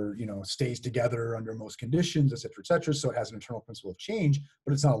 Water, stays together under most conditions, et cetera, et cetera. So it has an internal principle of change,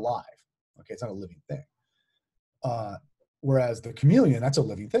 but it's not alive. Okay, it's not a living thing. Whereas the chameleon, that's a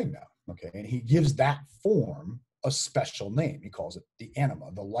living thing now. Okay, and he gives that form a special name. He calls it the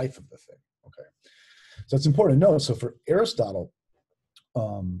anima, the life of the thing. Okay, so it's important to know. So for Aristotle,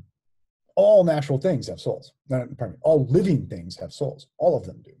 all natural things have souls. Pardon me, all living things have souls. All of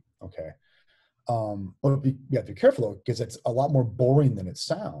them do. Okay. But you have to be careful though, because it's a lot more boring than it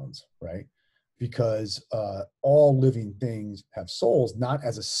sounds, right? Because all living things have souls, not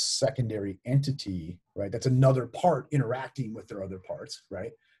as a secondary entity, right? That's another part interacting with their other parts,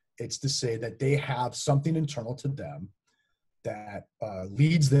 right? It's to say that they have something internal to them that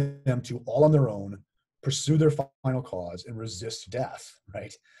leads them to, all on their own, pursue their final cause and resist death,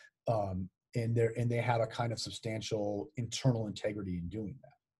 right? And they have a kind of substantial internal integrity in doing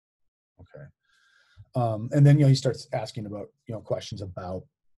that. Okay. And then he starts asking about questions about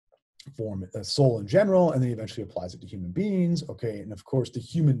form, soul in general, and then he eventually applies it to human beings. Okay, and of course the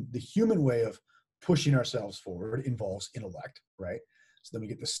human way of pushing ourselves forward involves intellect, right? So then we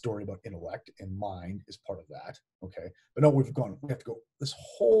get this story about intellect, and mind is part of that. Okay, but no, we have to go this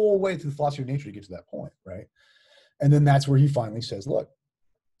whole way through the philosophy of nature to get to that point, right? And then that's where he finally says, look,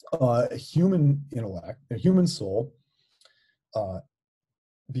 a human intellect, a human soul,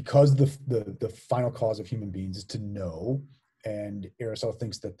 because the final cause of human beings is to know, and Aristotle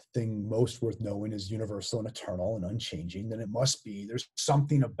thinks that the thing most worth knowing is universal and eternal and unchanging, then it must be, there's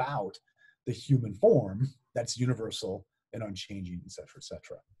something about the human form that's universal and unchanging, et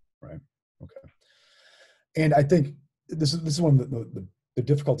cetera, right? Okay. And I think this is one of the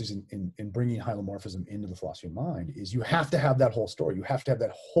difficulties in bringing hylomorphism into the philosophy of mind is you have to have that whole story. You have to have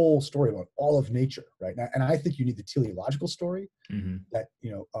that whole story about all of nature, right? And I think you need the teleological story that,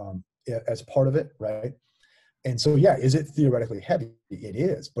 as part of it, right? And so, yeah, is it theoretically heavy? It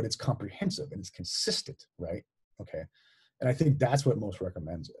is, but it's comprehensive and it's consistent, right? Okay. And I think that's what most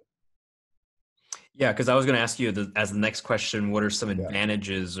recommends it. Yeah, because I was going to ask you as the next question, what are some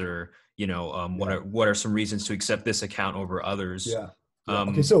advantages or, what are some reasons to accept this account over others? Yeah.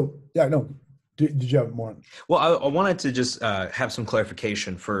 Okay. So, no. Did you have more? Well, I wanted to just have some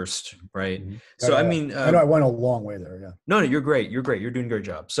clarification first, right? Mm-hmm. So, I know I went a long way there. Yeah. No, you're great. You're great. You're doing a great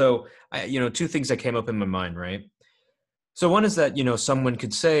job. So, two things that came up in my mind, right? So one is that, someone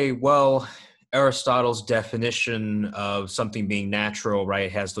could say, well, Aristotle's definition of something being natural,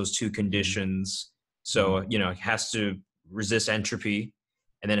 right, has those two conditions. So, it has to resist entropy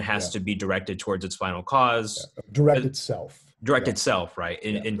and then it has to be directed towards its final cause. Direct itself. Direct itself, right?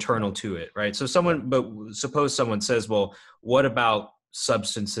 Internal to it, right? So but suppose someone says, well, what about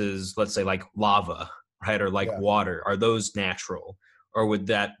substances, let's say like lava, right? Or like water, are those natural? Or would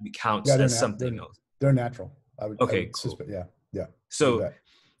that count as something else? They're natural. I would cool. suspect, yeah. So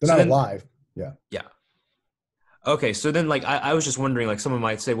they're not alive. Yeah. Yeah. Okay, so then like I was just wondering, like someone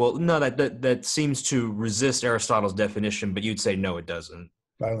might say, well, no, that seems to resist Aristotle's definition, but you'd say no, it doesn't.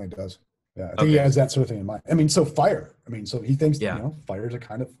 I don't think it does. Yeah, I think he has that sort of thing in mind. I mean, so fire. I mean, so he thinks fire is a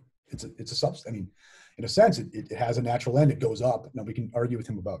kind of it's a substance. I mean, in a sense, it has a natural end. It goes up. Now we can argue with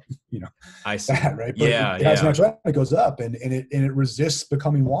him about I see that, right? But it has a natural end. It goes up, and it resists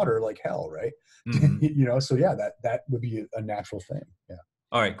becoming water like hell, right? Mm-hmm. So yeah, that would be a natural thing. Yeah.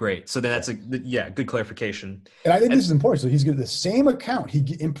 All right, great. So then that's good clarification. And I think this is important. So he's giving the same account.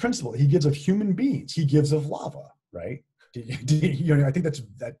 In principle, he gives of human beings. He gives of lava, right? I think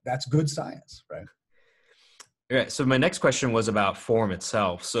that's good science, right? Yeah. So my next question was about form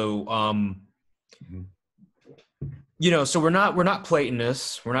itself. So, so we're not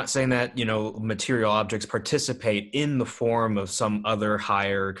Platonists. We're not saying that material objects participate in the form of some other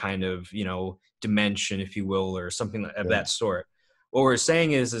higher kind of dimension, if you will, or something of that sort. What we're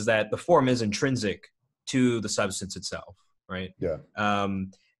saying is that the form is intrinsic to the substance itself, right? Yeah.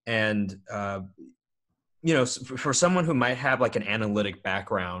 For someone who might have like an analytic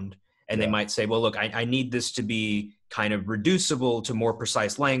background, and they might say, well, look, I need this to be kind of reducible to more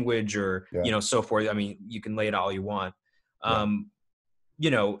precise language, or so forth. I mean, you can lay it all you want.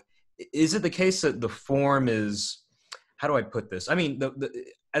 Is it the case that the form is, how do I put this? I mean,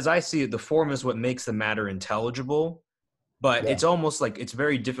 as I see it, the form is what makes the matter intelligible. But it's almost like it's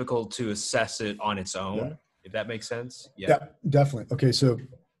very difficult to assess it on its own, if that makes sense. Yeah, definitely. Okay, so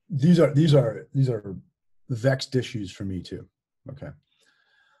these are vexed issues for me too. Okay.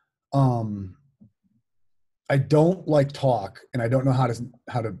 I don't like talk, and I don't know how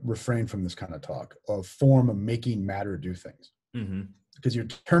to refrain from this kind of talk of form of making matter do things, because you're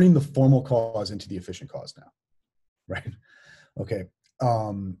turning the formal cause into the efficient cause now, right? Okay.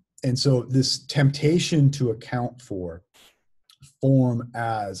 And so this temptation to account for form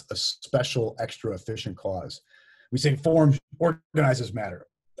as a special extra efficient cause. We say form organizes matter.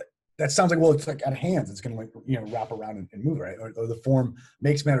 That sounds like, well, it's like at hands. It's going to wrap around and move, right? Or the form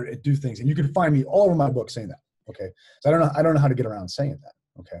makes matter it do things. And you can find me all over my book saying that. Okay. So I don't know how to get around saying that.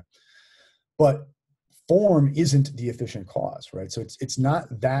 Okay. But form isn't the efficient cause, right? So it's not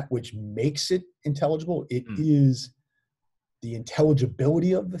that which makes it intelligible. It is the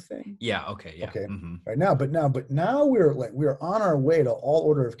intelligibility of the thing. Yeah. Okay. Yeah. Okay. Right now, but now we're on our way to all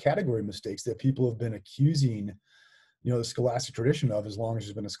order of category mistakes that people have been accusing, the scholastic tradition of, as long as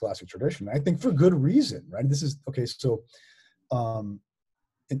there's been a scholastic tradition. I think for good reason, right? This is okay. So,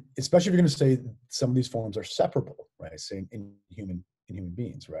 especially if you're going to say some of these forms are separable, right? Say in human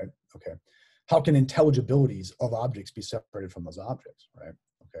beings, right? Okay. How can intelligibilities of objects be separated from those objects, right?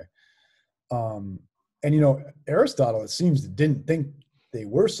 Okay. And Aristotle, it seems, didn't think they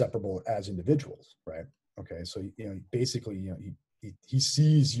were separable as individuals, right? Okay, so basically, he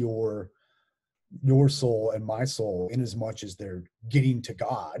sees your soul and my soul in as much as they're getting to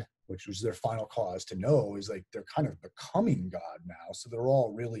God, which was their final cause to know, is like they're kind of becoming God now, so they're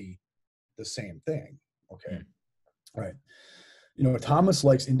all really the same thing. Okay, right? Thomas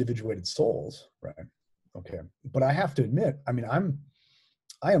likes individuated souls, right? Okay, but I have to admit, I mean,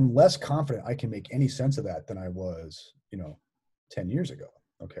 I am less confident I can make any sense of that than I was, 10 years ago.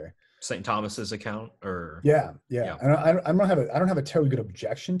 Okay. St. Thomas's account, or yeah. And I don't have a terribly good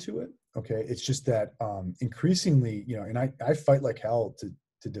objection to it. Okay. It's just that increasingly, and I fight like hell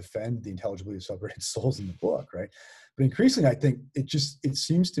to defend the intelligibility of separated souls in the book, right? But increasingly, I think it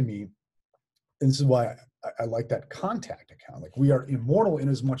seems to me, and this is why I like that contact account. Like, we are immortal in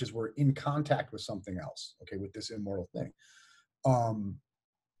as much as we're in contact with something else. Okay, with this immortal thing.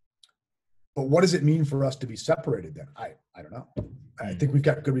 But what does it mean for us to be separated then? I don't know. I think we've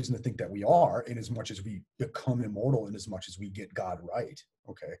got good reason to think that we are, in as much as we become immortal, in as much as we get God right.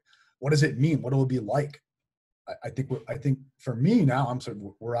 Okay. What does it mean? What will it be like? I think for me now,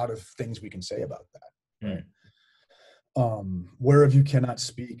 we're out of things we can say about that. Right. Whereof you cannot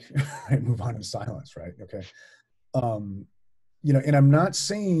speak, right? Move on in silence. Right. Okay. And I'm not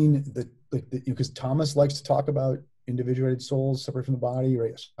saying that, because Thomas likes to talk about individuated souls separate from the body,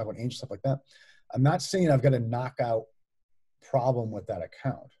 right? About angels, stuff like that. I'm not saying I've got a knockout problem with that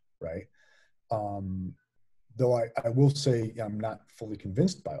account, right? Though I will say I'm not fully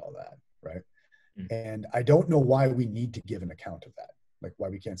convinced by all that, right? And I don't know why we need to give an account of that. Like, why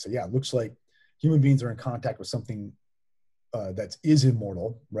we can't say, yeah, it looks like human beings are in contact with something that is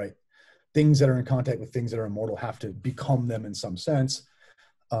immortal, right? Things that are in contact with things that are immortal have to become them in some sense.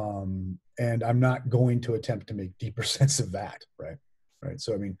 And I'm not going to attempt to make deeper sense of that, right? Right.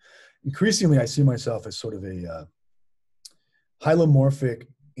 So, I mean, increasingly, I see myself as sort of a hylomorphic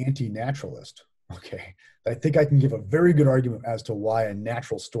anti-naturalist. Okay, I think I can give a very good argument as to why a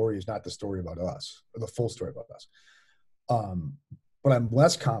natural story is not the story about us, or the full story about us. But I'm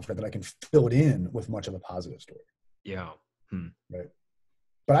less confident that I can fill it in with much of a positive story. Yeah. Right.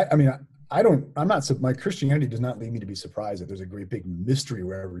 But I mean, I'm not, my Christianity does not lead me to be surprised that there's a great big mystery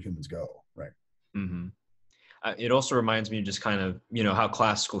wherever humans go. Right. Mm-hmm. It also reminds me just kind of, how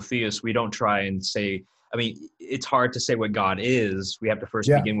classical theists, we don't try and say, I mean, it's hard to say what God is. We have to first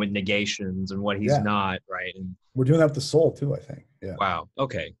Yeah. begin with negations and what he's Yeah. not, right? And we're doing that with the soul too, I think. Yeah. wow.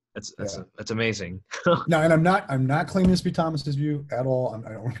 Okay. That's amazing. No, and I'm not claiming this to be Thomas's view at all.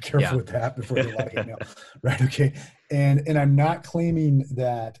 I want to be careful with that before I get a lot of hate now. Right. Okay. And I'm not claiming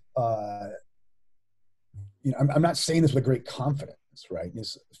that, I'm not saying this with a great confidence, right?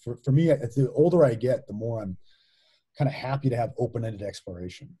 For me, the older I get, the more I'm kind of happy to have open-ended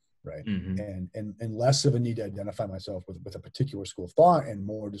exploration, right? Mm-hmm. And less of a need to identify myself with a particular school of thought, and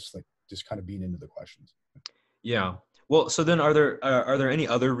more just kind of being into the questions. Yeah. Well, so then are there any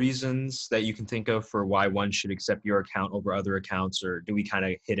other reasons that you can think of for why one should accept your account over other accounts, or do we kind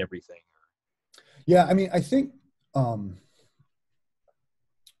of hit everything? Yeah, I mean, I think, and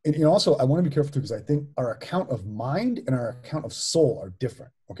also I want to be careful too, because I think our account of mind and our account of soul are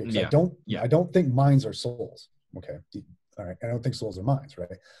different. Okay, because I don't think minds are souls. Okay, all right, I don't think souls are minds, right?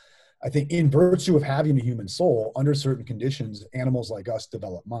 I think in virtue of having a human soul, under certain conditions, animals like us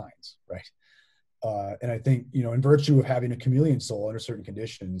develop minds, right? And I think, in virtue of having a chameleon soul under certain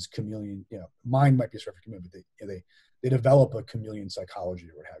conditions, mind might be a sort of chameleon, but they develop a chameleon psychology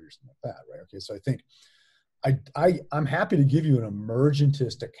or what have you, or something like that, right? Okay, so I think I'm happy to give you an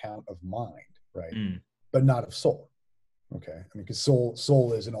emergentist account of mind, right? But not of soul. Okay, I mean, because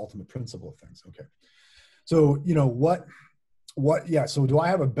soul is an ultimate principle of things. Okay, so so do I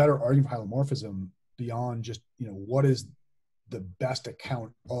have a better argument for hylomorphism beyond just what is the best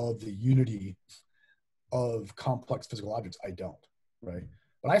account of the unity of complex physical objects? I don't, right?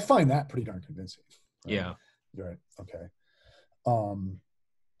 But I find that pretty darn convincing. Right? Yeah. Right. Okay.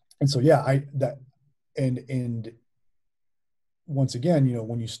 And so and once again,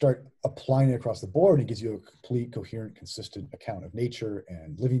 when you start applying it across the board, it gives you a complete, coherent, consistent account of nature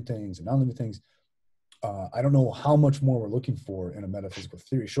and living things and non-living things. I don't know how much more we're looking for in a metaphysical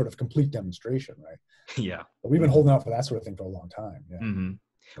theory, short of complete demonstration, right? Yeah. But we've been holding out for that sort of thing for a long time. Yeah. Mm-hmm.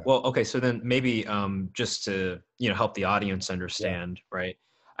 Yeah. Well, okay. So then maybe just to help the audience understand, right?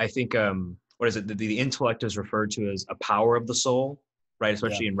 I think what is it? The intellect is referred to as a power of the soul, right?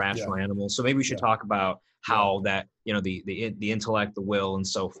 Especially in rational animals. So maybe we should talk about how that the intellect, the will, and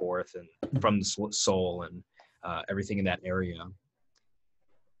so forth, and from the soul and everything in that area.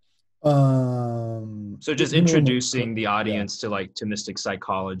 So just introducing the audience to Thomistic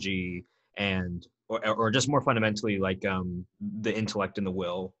psychology and or just more fundamentally like the intellect and the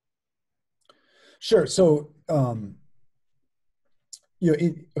will. Sure. So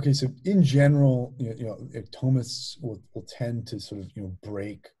okay. So in general, Thomists will tend to sort of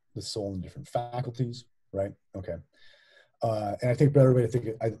break the soul in different faculties, right? Okay. And I think a better way to think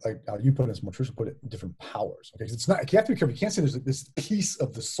it, like how you put it, as Matricia put it, different powers. Okay, because it's not. You have to be careful. You can't say there's this piece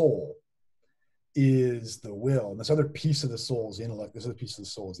of the soul is the will, and this other piece of the soul is the intellect. This other piece of the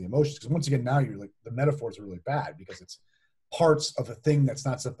soul is the emotions. Because once again, now you're like the metaphors are really bad because it's parts of a thing that's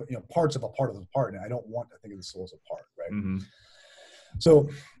not, parts of a part of the part, and I don't want to think of the soul as a part, right? Mm-hmm. So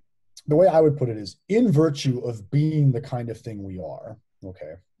the way I would put it is, in virtue of being the kind of thing we are,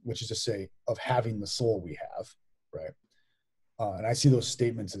 okay, which is to say, of having the soul we have, right? And I see those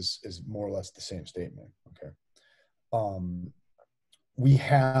statements as more or less the same statement, okay? We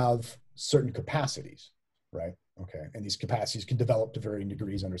have certain capacities, right? Okay, and these capacities can develop to varying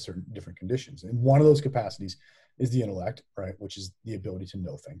degrees under certain different conditions. And one of those capacities is the intellect, right, which is the ability to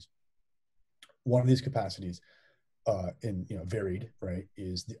know things. One of these capacities, varied, right,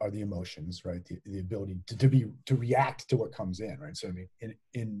 are the emotions, right, the ability to react to what comes in, right? So I mean,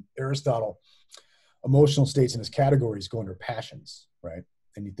 in Aristotle, emotional states in his categories go under passions, right?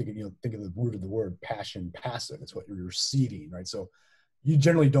 And you think of the root of the word passion, passive. It's what you're receiving, right? So you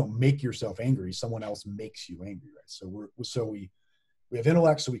generally don't make yourself angry. Someone else makes you angry, right? So we have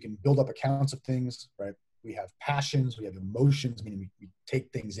intellect, so we can build up accounts of things, right? We have passions, we have emotions, meaning we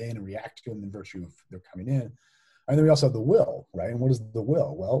take things in and react to them in virtue of their coming in. And then we also have the will, right? And what is the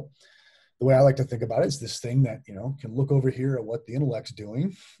will? Well, the way I like to think about it is this thing that, can look over here at what the intellect's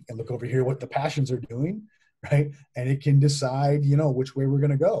doing and look over here what the passions are doing right? And it can decide, you know, which way we're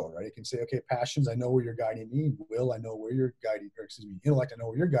going to go, right? It can say, okay, passions, I know where you're guiding me. Will, I know where you're guiding, or excuse me, intellect, I know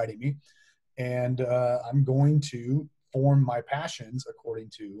where you're guiding me. And I'm going to form my passions according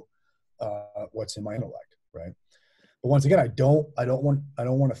to what's in my intellect, right? But once again, I don't want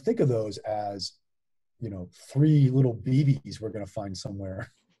to think of those as, you know, three little BBs we're going to find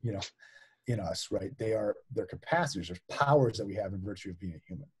somewhere, you know, in us, right? They're capacities, there's powers that we have in virtue of being a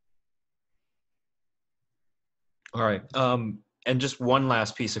human. All right. And just one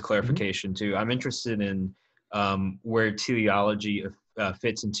last piece of clarification too. I'm interested in where teleology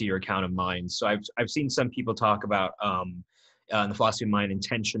fits into your account of mind. So I've seen some people talk about in the philosophy of mind,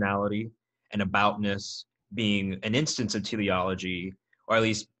 intentionality and aboutness being an instance of teleology, or at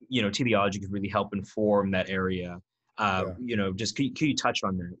least, you know, teleology could really help inform that area. You know, just can you touch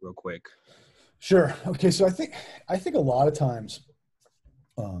on that real quick? Sure. Okay. So I think a lot of times,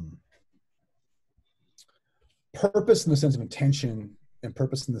 purpose in the sense of intention and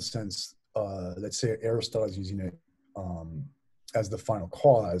purpose in the sense, let's say Aristotle's using it as the final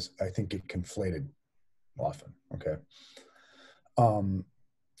cause, I think get conflated often. Okay. And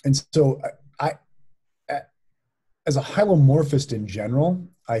so I as a hylomorphist in general,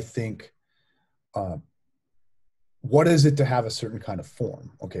 I think, what is it to have a certain kind of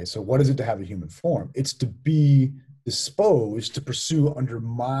form? Okay, so what is it to have a human form? It's to be disposed to pursue under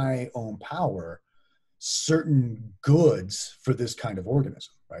my own power certain goods for this kind of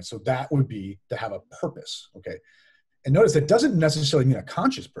organism, right? So that would be to have a purpose, okay? And notice that doesn't necessarily mean a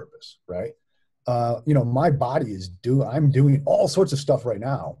conscious purpose, right? You know, my body is I'm doing all sorts of stuff right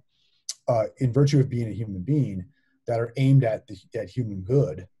now in virtue of being a human being that are aimed at human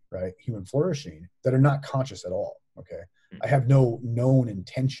good, right? Human flourishing, that are not conscious at all, okay? I have no known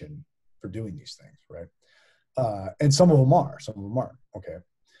intention for doing these things, right? And some of them aren't, okay?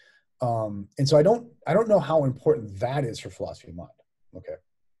 And so I don't know how important that is for philosophy of mind, okay?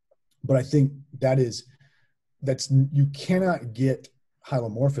 But I think you cannot get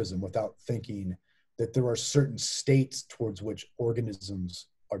hylomorphism without thinking that there are certain states towards which organisms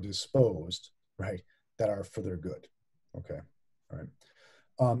are disposed, right, that are for their good, okay? All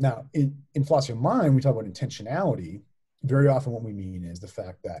right. Now, in philosophy of mind, we talk about intentionality. Very often what we mean is the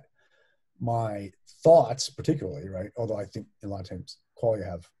fact that my thoughts, particularly, right, although I think a lot of times qualia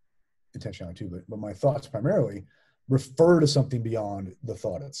have intentionality too, but my thoughts primarily refer to something beyond the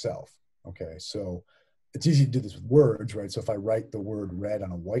thought itself, okay? So it's easy to do this with words, right? So if I write the word red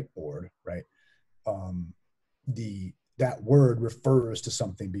on a whiteboard, right, that word refers to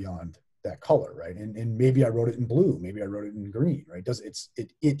something beyond that color, right? And maybe I wrote it in blue, maybe I wrote it in green, right?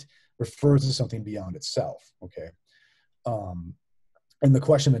 It refers to something beyond itself, okay? And the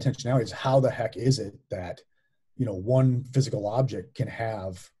question of intentionality is, how the heck is it that, you know, one physical object can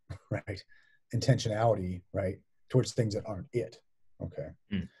have, right, intentionality, right, towards things that aren't it, okay?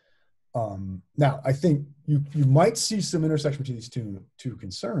 Now, I think you might see some intersection between these two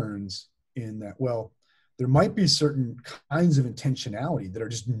concerns in that, well, there might be certain kinds of intentionality that are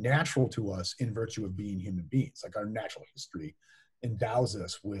just natural to us in virtue of being human beings. Like our natural history endows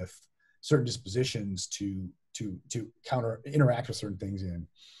us with certain dispositions to interact with certain things in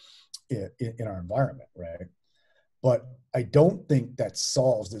our environment, right? But I don't think that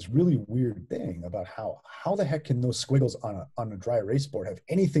solves this really weird thing about how the heck can those squiggles on a dry erase board have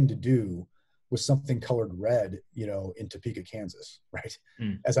anything to do with something colored red, you know, in Topeka, Kansas, right?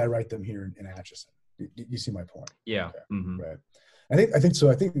 As I write them here in Atchison. You see my point? Yeah. Okay. Mm-hmm. Right. I think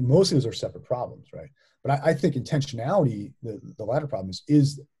so. I think most of those are separate problems, right? But I think intentionality, the latter problem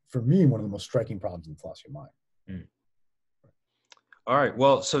is for me one of the most striking problems in philosophy of mind. All right.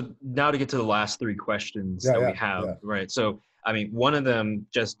 Well, so now to get to the last three questions that we have, right? So, I mean, one of them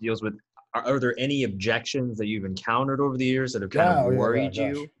just deals with, are there any objections that you've encountered over the years that have kind of worried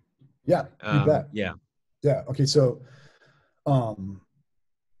you? Yeah, you bet. Yeah. Yeah. Okay. So,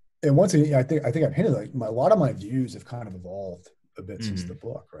 and once again, I think I've hinted, like a lot of my views have kind of evolved a bit since the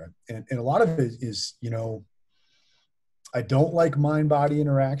book, right? And a lot of it is, you know, I don't like mind-body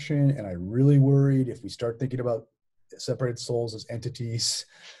interaction, and I really worried if we start thinking about separated souls as entities,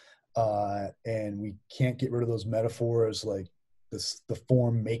 and we can't get rid of those metaphors like the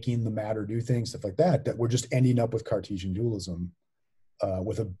form making the matter do things, stuff like that, that we're just ending up with Cartesian dualism,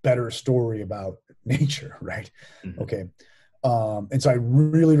 with a better story about nature, right? Okay. And so I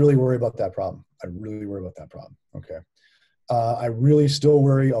really, really worry about that problem. Okay. I really still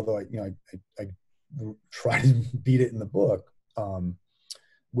worry, although I try to beat it in the book,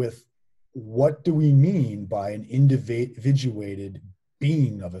 with what do we mean by an individuated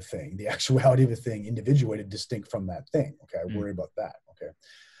being of a thing, the actuality of a thing, individuated, distinct from that thing. Okay. I worry about that. Okay.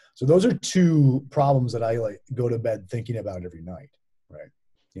 So those are two problems that I like go to bed thinking about every night, right?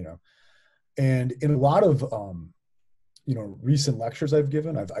 You know, and in a lot of recent lectures I've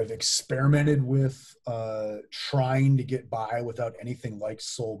given, I've experimented with trying to get by without anything like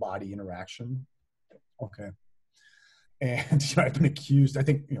soul body interaction. Okay. And I've been accused, I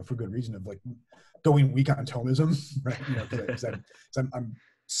think, for good reason, of like going weak on Thomism, right? Because I'm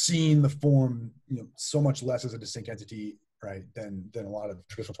seeing the form, so much less as a distinct entity, right, than a lot of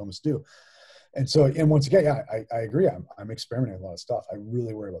traditional Thomists do. And so, and once again, yeah, I agree. I'm experimenting with a lot of stuff. I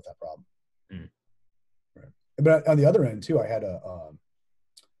really worry about that problem. Mm. Right. But on the other end too, I had a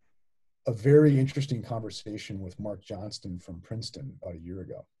very interesting conversation with Mark Johnston from Princeton about a year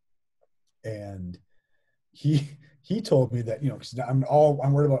ago, and he told me that because I'm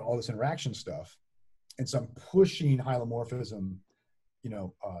worried about all this interaction stuff, and so I'm pushing hylomorphism,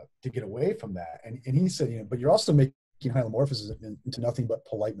 to get away from that. And he said, but you're also making hylomorphism into nothing but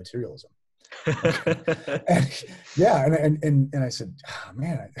polite materialism. Okay. And I said,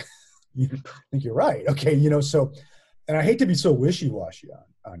 man, I think you're right. Okay, so, and I hate to be so wishy-washy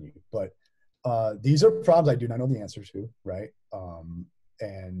on you, but these are problems I do not know the answer to, right? But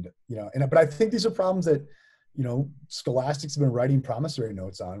I think these are problems that scholastics have been writing promissory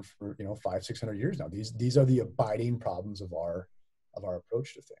notes on for 500-600 years now. These are the abiding problems of our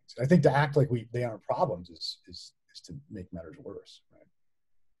approach to things. And I think to act like they aren't problems is to make matters worse, right?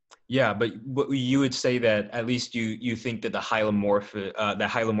 Yeah, but you would say that at least you think that the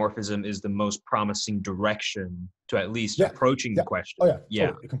hylomorphism is the most promising direction to at least approaching the question. Oh yeah,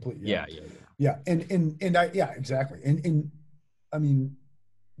 totally, completely. Yeah. And exactly. And I mean,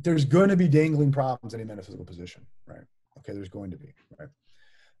 there's going to be dangling problems in a metaphysical position, right? Okay, there's going to be, right?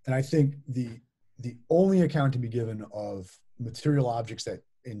 And I think the only account to be given of material objects that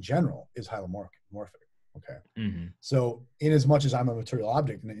in general is hylomorphic. Okay. Mm-hmm. So in as much as I'm a material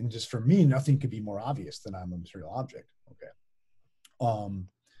object, and just for me, nothing could be more obvious than I'm a material object. Okay.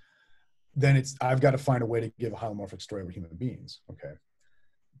 Then I've got to find a way to give a hylomorphic story about human beings. Okay.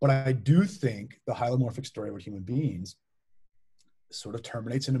 But I do think the hylomorphic story about human beings sort of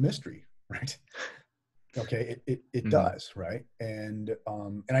terminates in a mystery, right? Okay. It does. Right. And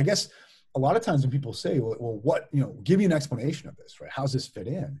I guess a lot of times when people say, well, what, give me an explanation of this, right? How's this fit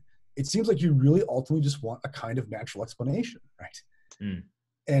in? It seems like you really ultimately just want a kind of natural explanation, right? Mm.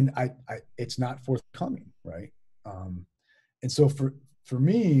 And it's not forthcoming, right? And so for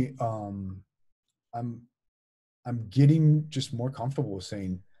me, I'm getting just more comfortable with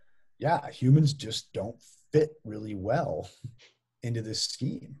saying, yeah, humans just don't fit really well into this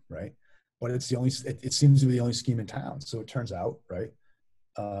scheme, right? But it's it seems to be the only scheme in town. So it turns out, right?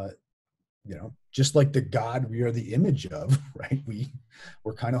 Just like the God we are the image of, right?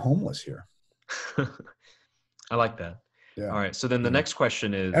 We're kind of homeless here. I like that. Yeah. All right. So then the next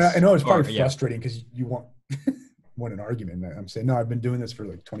question is, and I know it's probably frustrating because you want an argument. I'm saying, no, I've been doing this for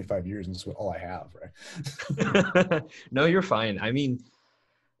like 25 years and this is all I have, right? No, you're fine. I mean,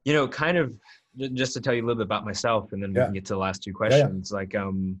 kind of just to tell you a little bit about myself, and then we can get to the last two questions. Like,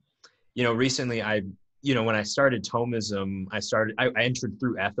 recently when I started Thomism, I entered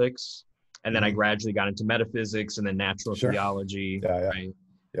through ethics, and then I gradually got into metaphysics and then natural theology. Right?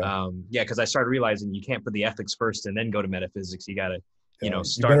 Because I started realizing you can't put the ethics first and then go to metaphysics. You got to,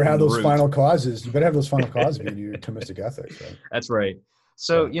 start. You better have those final causes. You better have those final causes in your Thomistic ethics. Right? That's right.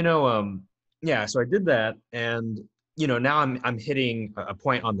 So so I did that, and now I'm hitting a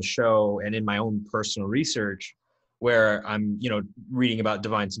point on the show and in my own personal research where I'm reading about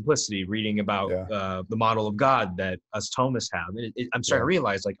divine simplicity, reading about the model of God that us Thomists have, and I'm starting to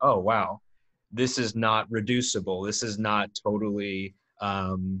realize like, oh wow, this is not reducible. This is not totally.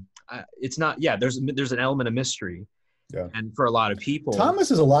 It's not. Yeah, there's an element of mystery. Yeah. And for a lot of people,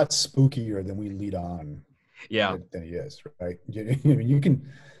 Thomas is a lot spookier than we lead on. Yeah. Than he is, right? You can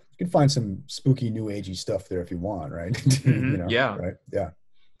find some spooky new agey stuff there if you want, right? Mm-hmm. Yeah. Right. Yeah.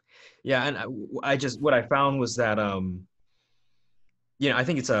 Yeah, and what I found was that I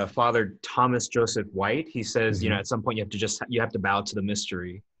think it's a Father Thomas Joseph White. He says, at some point you have to bow to the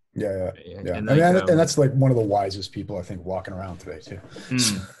mystery. Yeah. And that's like one of the wisest people I think walking around today too.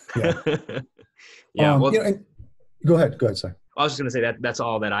 Yeah. Well, go ahead, sorry. I was just gonna say that's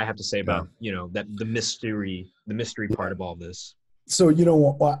all that I have to say about that the mystery part of all this. So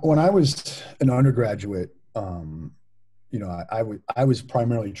when I was an undergraduate, I was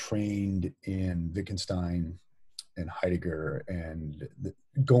primarily trained in Wittgenstein and Heidegger, and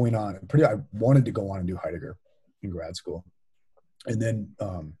I wanted to go on and do Heidegger in grad school. And then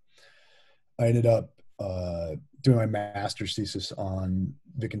I ended up doing my master's thesis on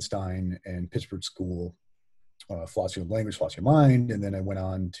Wittgenstein and Pittsburgh School. philosophy of language, philosophy of mind, and then I went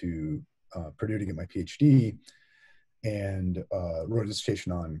on to Purdue to get my PhD, and wrote a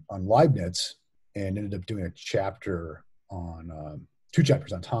dissertation on Leibniz, and ended up doing a chapter on 2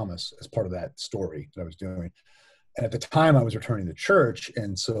 chapters on Thomas as part of that story that I was doing. And at the time, I was returning to church,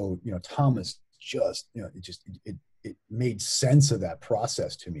 and so Thomas just it made sense of that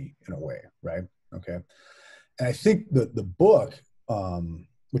process to me in a way, right? Okay, and I think the book,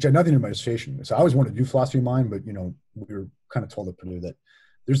 which had nothing to do with my dissertation, so I always wanted to do philosophy of mind, but we were kind of told at Purdue that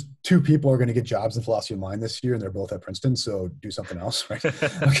there's 2 people who are going to get jobs in philosophy of mind this year, and they're both at Princeton, so do something else, right?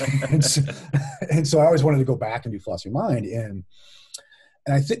 Okay. And so I always wanted to go back and do philosophy of mind, and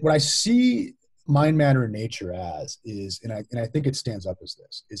I think what I see mind, matter, and nature as is, and I think it stands up as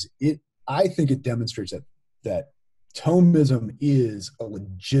this, is it. I think it demonstrates that Thomism is a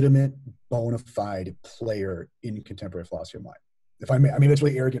legitimate, bona fide player in contemporary philosophy of mind. If I may, I mean, it's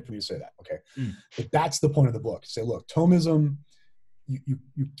really arrogant for me to say that, okay? But that's the point of the book. Say, look, Thomism, you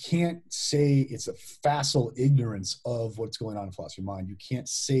can't say it's a facile ignorance of what's going on in philosophy of mind. You can't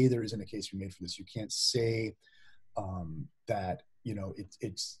say there isn't a case to be made for this. You can't say that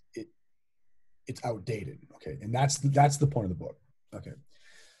it's outdated, okay? And that's the point of the book, okay?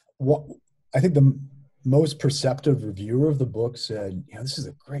 What I think the most perceptive reviewer of the book said, this is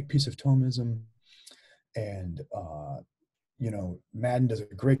a great piece of Thomism, and Madden does a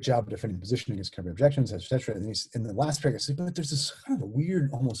great job of defending the position against contemporary objections, etc. And he's, in the last paragraph, said, but there's this kind of a weird,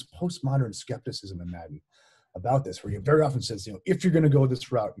 almost postmodern skepticism in Madden about this, where he very often says, if you're going to go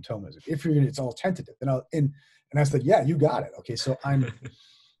this route in Thomism, if you're going to, it's all tentative. And I said, yeah, you got it. Okay, so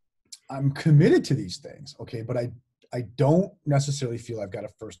I'm committed to these things, okay, but I don't necessarily feel I've got a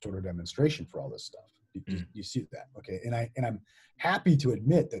first order demonstration for all this stuff. You see that, okay? And I'm happy to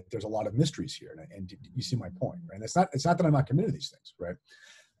admit that there's a lot of mysteries here, and you see my point, right? And it's not that I'm not committed to these things, right?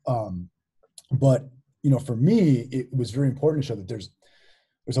 But for me, it was very important to show that there's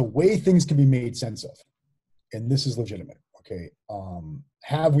a way things can be made sense of, and this is legitimate, okay?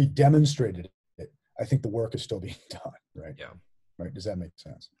 Have we demonstrated it? I think the work is still being done, right? Yeah. Right. Does that make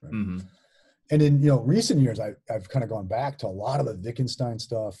sense? Right. Mm-hmm. And in recent years, I've kind of gone back to a lot of the Wittgenstein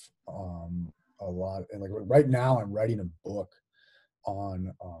stuff, a lot, and like right now, I'm writing a book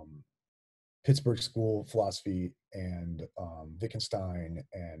on Pittsburgh School philosophy and Wittgenstein,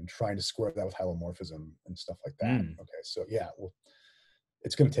 and trying to square that with hylomorphism and stuff like that. Okay, so yeah, well,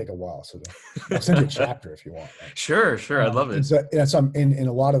 it's going to take a while. So I'll send you a chapter if you want. Right? Sure, I'd love it. So I'm in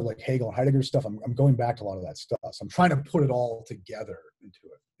a lot of like Hegel and Heidegger stuff. I'm going back to a lot of that stuff. So I'm trying to put it all together into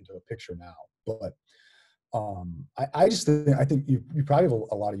a picture now. But I just think you probably have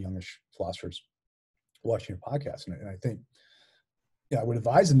a lot of youngish philosophers watching your podcast, and I think I would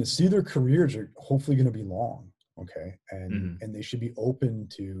advise them to see their careers are hopefully going to be long, okay, and they should be open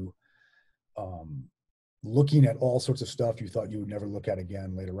to looking at all sorts of stuff you thought you would never look at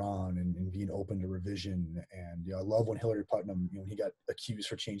again later on, and being open to revision. And I love when Hillary Putnam, when he got accused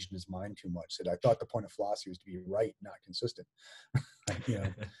for changing his mind too much, said, "I thought the point of philosophy was to be right, not consistent."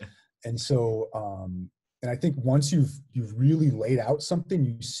 And so, and I think once you've really laid out something,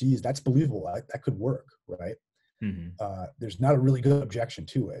 you see that's believable. That could work, right? There's not a really good objection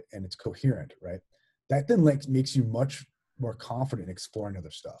to it, and it's coherent, right? That then makes you much more confident in exploring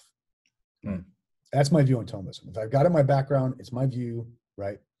other stuff. That's my view on Thomism. If I've got it in my background, it's my view,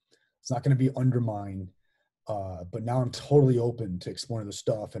 right? It's not going to be undermined. But now I'm totally open to exploring the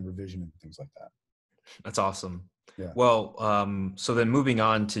stuff and revision and things like that. That's awesome. Yeah. Well, so then moving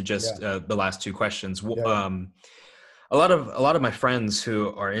on to just the last 2 questions. A lot of my friends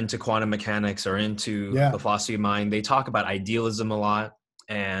who are into quantum mechanics or into the philosophy of mind, they talk about idealism a lot,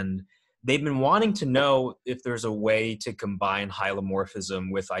 and they've been wanting to know if there's a way to combine hylomorphism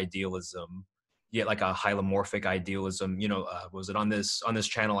with idealism. Yet like a hylomorphic idealism, was it on this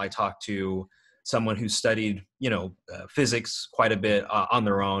channel I talked to someone who studied, physics quite a bit on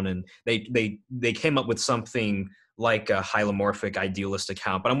their own, and they came up with something like a hylomorphic idealist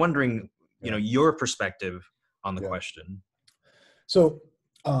account. But I'm wondering, your perspective on the question. So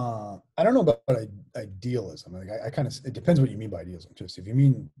I don't know about idealism. I kind of, it depends what you mean by idealism. Just if you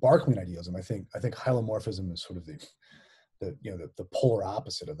mean Berkeleyan idealism, I think hylomorphism is sort of the polar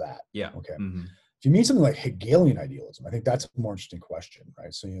opposite of that. Yeah. Okay. If you mean something like Hegelian idealism, I think that's a more interesting question,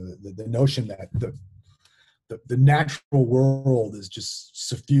 right? So the notion that the natural world is just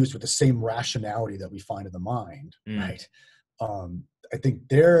suffused with the same rationality that we find in the mind, right? I think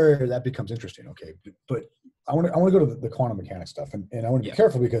that becomes interesting. Okay, but I want to go to the quantum mechanics stuff, and I want to be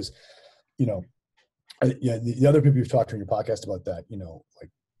careful because, the other people you've talked to in your podcast about that, like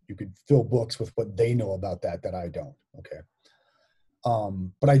you could fill books with what they know about that I don't. Okay.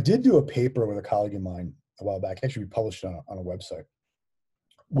 But I did do a paper with a colleague of mine a while back. Actually, we published it on a website,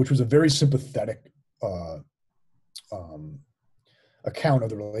 which was a very sympathetic account of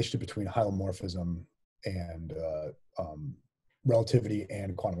the relationship between hylomorphism and relativity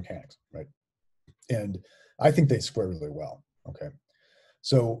and quantum mechanics, right? And I think they square really well. Okay,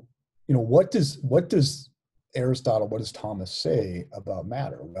 so what does Aristotle, what does Thomas say about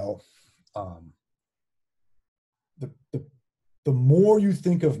matter? Well, the more you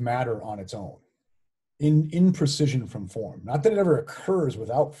think of matter on its own, in precision from form, not that it ever occurs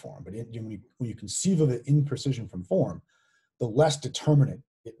without form, but when you conceive of it in precision from form, the less determinate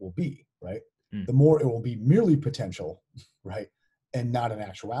it will be, right? The more it will be merely potential, right? And not an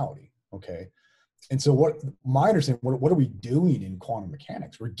actuality, okay? And so what my understanding, what are we doing in quantum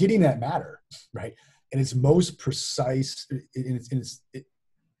mechanics? We're getting at matter, right? And it's most precise, it's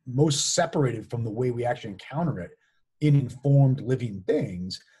most separated from the way we actually encounter it in informed living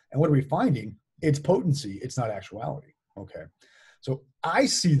things. And what are we finding? It's potency, it's not actuality, okay? So I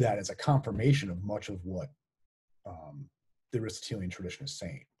see that as a confirmation of much of what the Aristotelian tradition is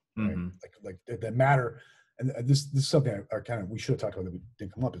saying, right? Like that matter, and this is something we should have talked about that we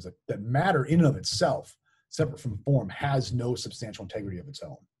didn't come up, is that matter in and of itself, separate from form, has no substantial integrity of its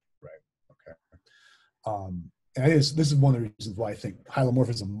own, right? Okay. And this is one of the reasons why I think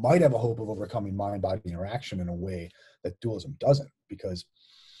hylomorphism might have a hope of overcoming mind-body interaction in a way that dualism doesn't, because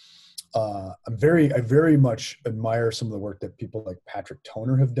I very much admire some of the work that people like Patrick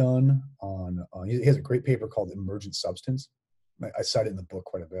Toner have done on, he has a great paper called Emergent Substance. I cite it in the book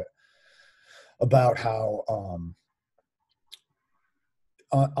quite a bit, about how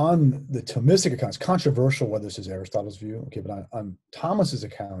on the Thomistic account, it's controversial whether this is Aristotle's view, okay, but on Thomas's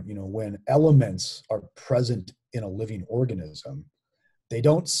account, when elements are present in a living organism, they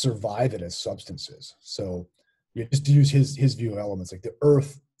don't survive it as substances. So you just use his view of elements, like the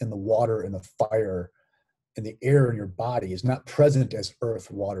earth and the water and the fire and the air in your body is not present as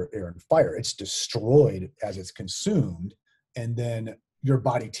earth, water, air, and fire. It's destroyed as it's consumed, and then your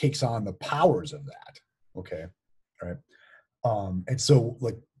body takes on the powers of that. Okay, all right. And so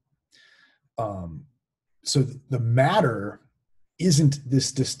so the matter isn't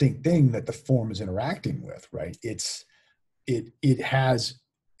this distinct thing that the form is interacting with, right? It has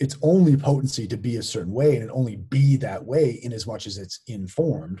its only potency to be a certain way, and it only be that way in as much as it's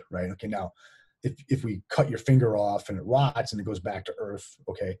informed, right? Okay, now if we cut your finger off and it rots and it goes back to earth,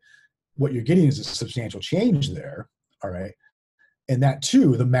 okay, what you're getting is a substantial change there, all right? And that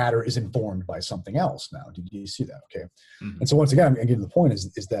too, the matter is informed by something else now. Do you see that? Okay. And so once again, I'm getting to the point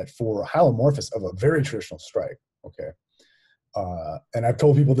is that for hylomorphists of a very traditional stripe, okay, and I've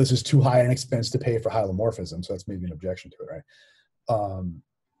told people this is too high an expense to pay for hylomorphism, so that's maybe an objection to it, right?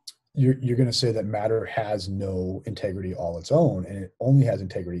 You're going to say that matter has no integrity all its own, and it only has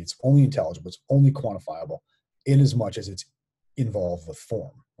integrity, it's only intelligible, it's only quantifiable in as much as it's involved with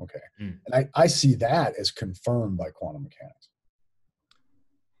form, okay? And I see that as confirmed by quantum mechanics.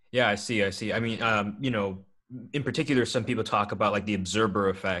 Yeah, I see. I mean, in particular, some people talk about like the observer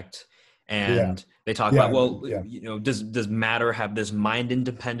effect, and they talk about, does matter have this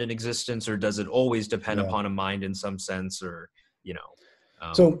mind-independent existence, or does it always depend upon a mind in some sense, or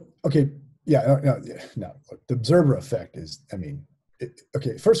So okay, no. The observer effect is, I mean,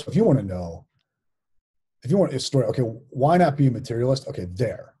 okay. First, if you want a story, okay, why not be a materialist? Okay,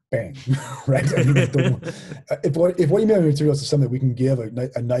 there. Bang, right? I mean, if what you mean by materialist is something that we can give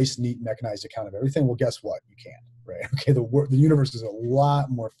a nice, neat, mechanized account of everything, well, guess what? You can't, right? Okay, the universe is a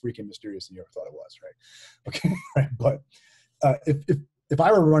lot more freaking mysterious than you ever thought it was, right? Okay, right? But if I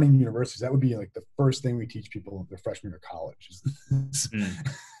were running universities, that would be like the first thing we teach people in their freshman year of college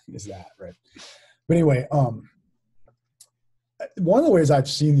is that, right? But anyway, one of the ways I've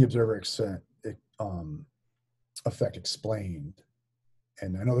seen the observer effect explained,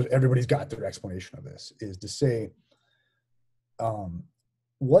 and I know that everybody's got their explanation of this, is to say,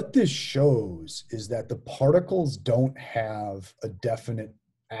 what this shows is that the particles don't have a definite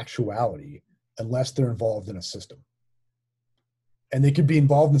actuality unless they're involved in a system. And they could be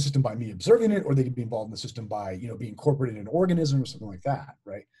involved in the system by me observing it, or they could be involved in the system by, being incorporated in an organism or something like that,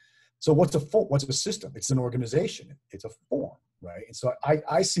 right? So what's a system? It's an organization. It's a form, right? And so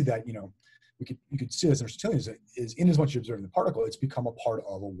I see that, you could see this in Aristotelian is in as much as you're observing the particle, it's become a part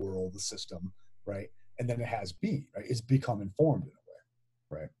of a world, the system, right? And then it has being, right? It's become informed in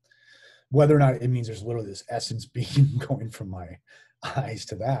a way, right? Whether or not it means there's literally this essence being going from my eyes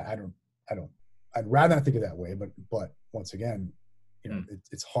to that, I'd rather not think of it that way, but once again,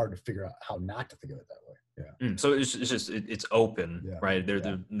 it's hard to figure out how not to think of it that way. Yeah. So it's open, right?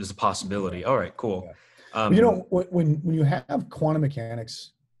 There's a possibility. All right, cool. Yeah. When you have quantum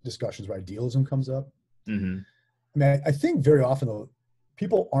mechanics discussions where idealism comes up, Mm-hmm. I mean, I think very often though,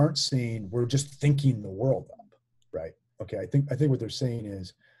 people aren't saying we're just thinking the world up, right? Okay, I think what they're saying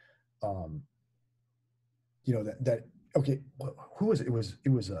is, um, you know, that okay, who was it? Was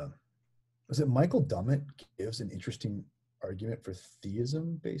it Michael Dummett gives an interesting argument for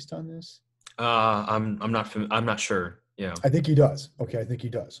theism based on this? I'm not sure. Yeah. I think he does. Okay, I think he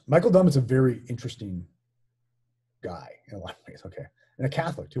does. Michael Dummett's a very interesting guy in a lot of ways. Okay, and a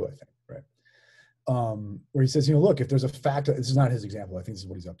Catholic too, I think, right? Where he says, you know, look, if there's a fact, this is not his example, I think this is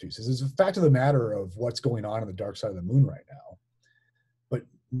what he's up to. He says, there's a fact of the matter of what's going on the dark side of the moon right now, but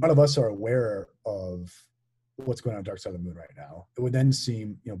none of us are aware of what's going on the dark side of the moon right now. It would then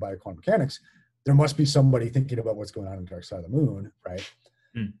seem, you know, by quantum mechanics, there must be somebody thinking about what's going on the dark side of the moon, right?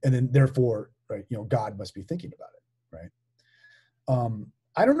 Mm. And then therefore, right, you know, God must be thinking about it, right?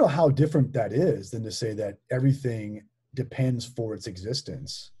 I don't know how different that is than to say that everything depends for its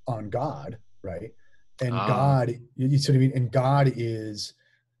existence on God, right? And God, you see what I mean? And God is,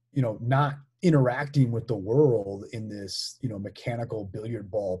 you know, not interacting with the world in this, you know, mechanical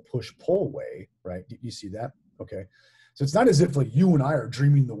billiard ball push-pull way, right? Do you see that? Okay. So it's not as if like you and I are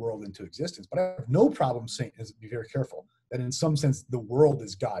dreaming the world into existence, but I have no problem saying, be very careful, that in some sense the world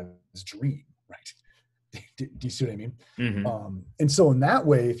is God's dream, right? Do you see what I mean? Mm-hmm. And so in that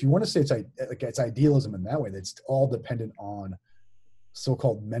way, if you want to say it's idealism in that way, that's all dependent on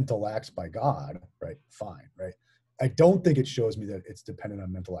so-called mental acts by God, right? Fine, right? I don't think it shows me that it's dependent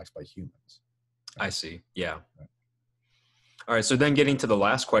on mental acts by humans. I see. Yeah. All right. So then getting to the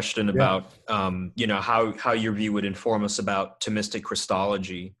last question about, you know, how your view would inform us about Thomistic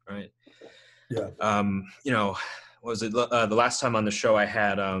Christology, right? Yeah. You know, was it the last time on the show I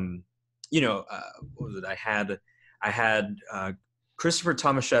had, you know, what was it? I had Christopher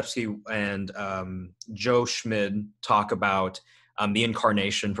Tomaszewski and Joe Schmid talk about the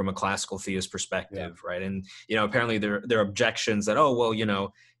incarnation from a classical theist perspective, right? And you know, apparently there are objections that, oh, well, you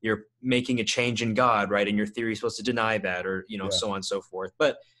know, you're making a change in God, right? And your theory is supposed to deny that, or you know, so on and so forth.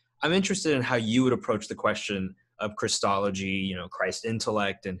 But I'm interested in how you would approach the question of Christology, you know, Christ's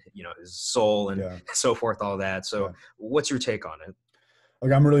intellect and you know his soul and so forth, all that. So, what's your take on it?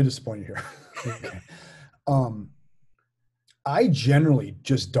 Okay, I'm really disappointed here. Okay. I generally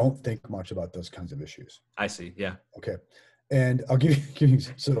just don't think much about those kinds of issues. I see. Yeah. Okay. And I'll give you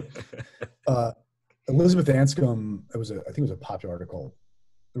so Elizabeth Anscombe, I think it was a popular article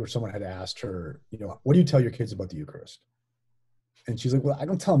where someone had asked her, you know, what do you tell your kids about the Eucharist? And she's like, well, I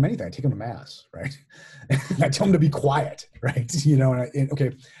don't tell them anything. I take them to mass, right? I tell them to be quiet, right? You know,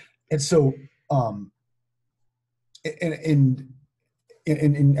 okay. And so, and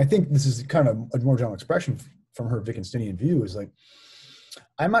I think this is kind of a more general expression from her Wittgensteinian view is like,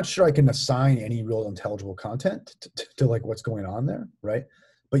 I'm not sure I can assign any real intelligible content to like what's going on there, right?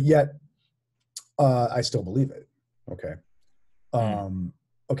 But yet, I still believe it. Okay.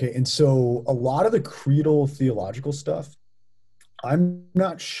 Okay. And so a lot of the creedal theological stuff, I'm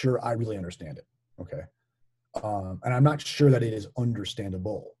not sure I really understand it. Okay. And I'm not sure that it is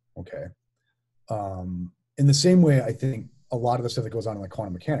understandable. Okay. In the same way, I think a lot of the stuff that goes on in like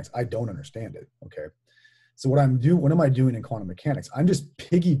quantum mechanics, I don't understand it. Okay. So what am I doing in quantum mechanics? I'm just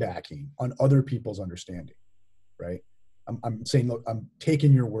piggybacking on other people's understanding, right? I'm saying, look, I'm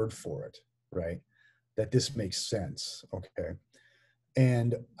taking your word for it, right? That this makes sense. Okay.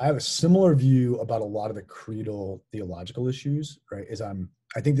 And I have a similar view about a lot of the creedal theological issues, right?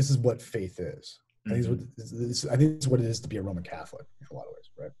 I think this is what faith is. I think it's what it is to be a Roman Catholic in a lot of ways,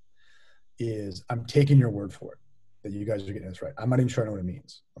 right? Is I'm taking your word for it, that you guys are getting this right. I'm not even sure I know what it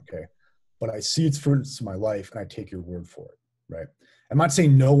means, okay? But I see its fruits in my life and I take your word for it, right? I'm not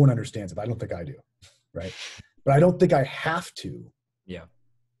saying no one understands it, but I don't think I do, right? But I don't think I have to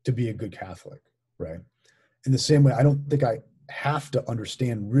be a good Catholic, right? In the same way, I don't think I have to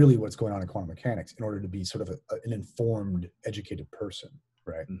understand really what's going on in quantum mechanics in order to be sort of an informed, educated person,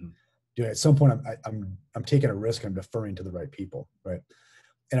 right? You know, at some point, I'm taking a risk. I'm deferring to the right people, right?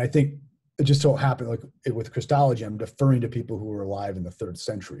 And I think it just so happened, like with Christology, I'm deferring to people who were alive in the 3rd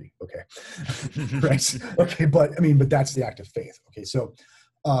century. Okay, right? Okay, but that's the act of faith. Okay, so,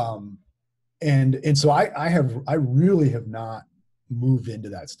 and so I really have not moved into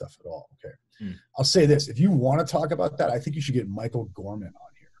that stuff at all. Okay. I'll say this. If you want to talk about that, I think you should get Michael Gorman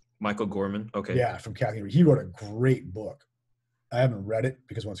on here. Michael Gorman? Okay. Yeah, from Catholic. He wrote a great book. I haven't read it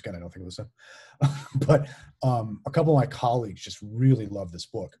because once again, I don't think it was him. But a couple of my colleagues just really love this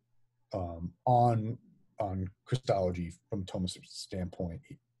book on Christology from Thomist standpoint.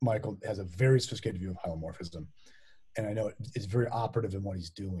 Michael has a very sophisticated view of holomorphism. And I know it's very operative in what he's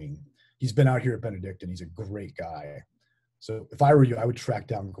doing. He's been out here at Benedict and he's a great guy. So if I were you, I would track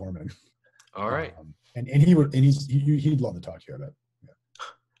down Gorman. All right. And he'd love to talk to you about it.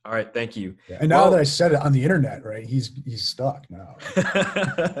 All right. Thank you. Yeah. And now that I said it on the internet, right? He's stuck now.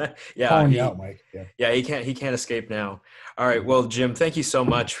 Right? Yeah. Calling you out, Mike. Yeah. Yeah. He can't escape now. All right. Well, Jim, thank you so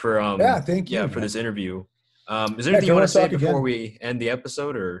much for Thank you, for man. this interview. Is there anything you want to say before we end the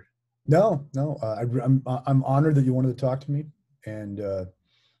episode, or? No. I'm honored that you wanted to talk to me, and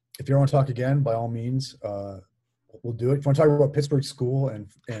if you want to talk again, by all means, we'll do it. If you want to talk about Pittsburgh school and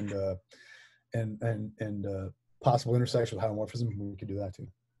possible intersection with homomorphism, we can do that too.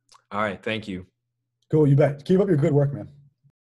 All right. Thank you. Cool. You bet. Keep up your good work, man.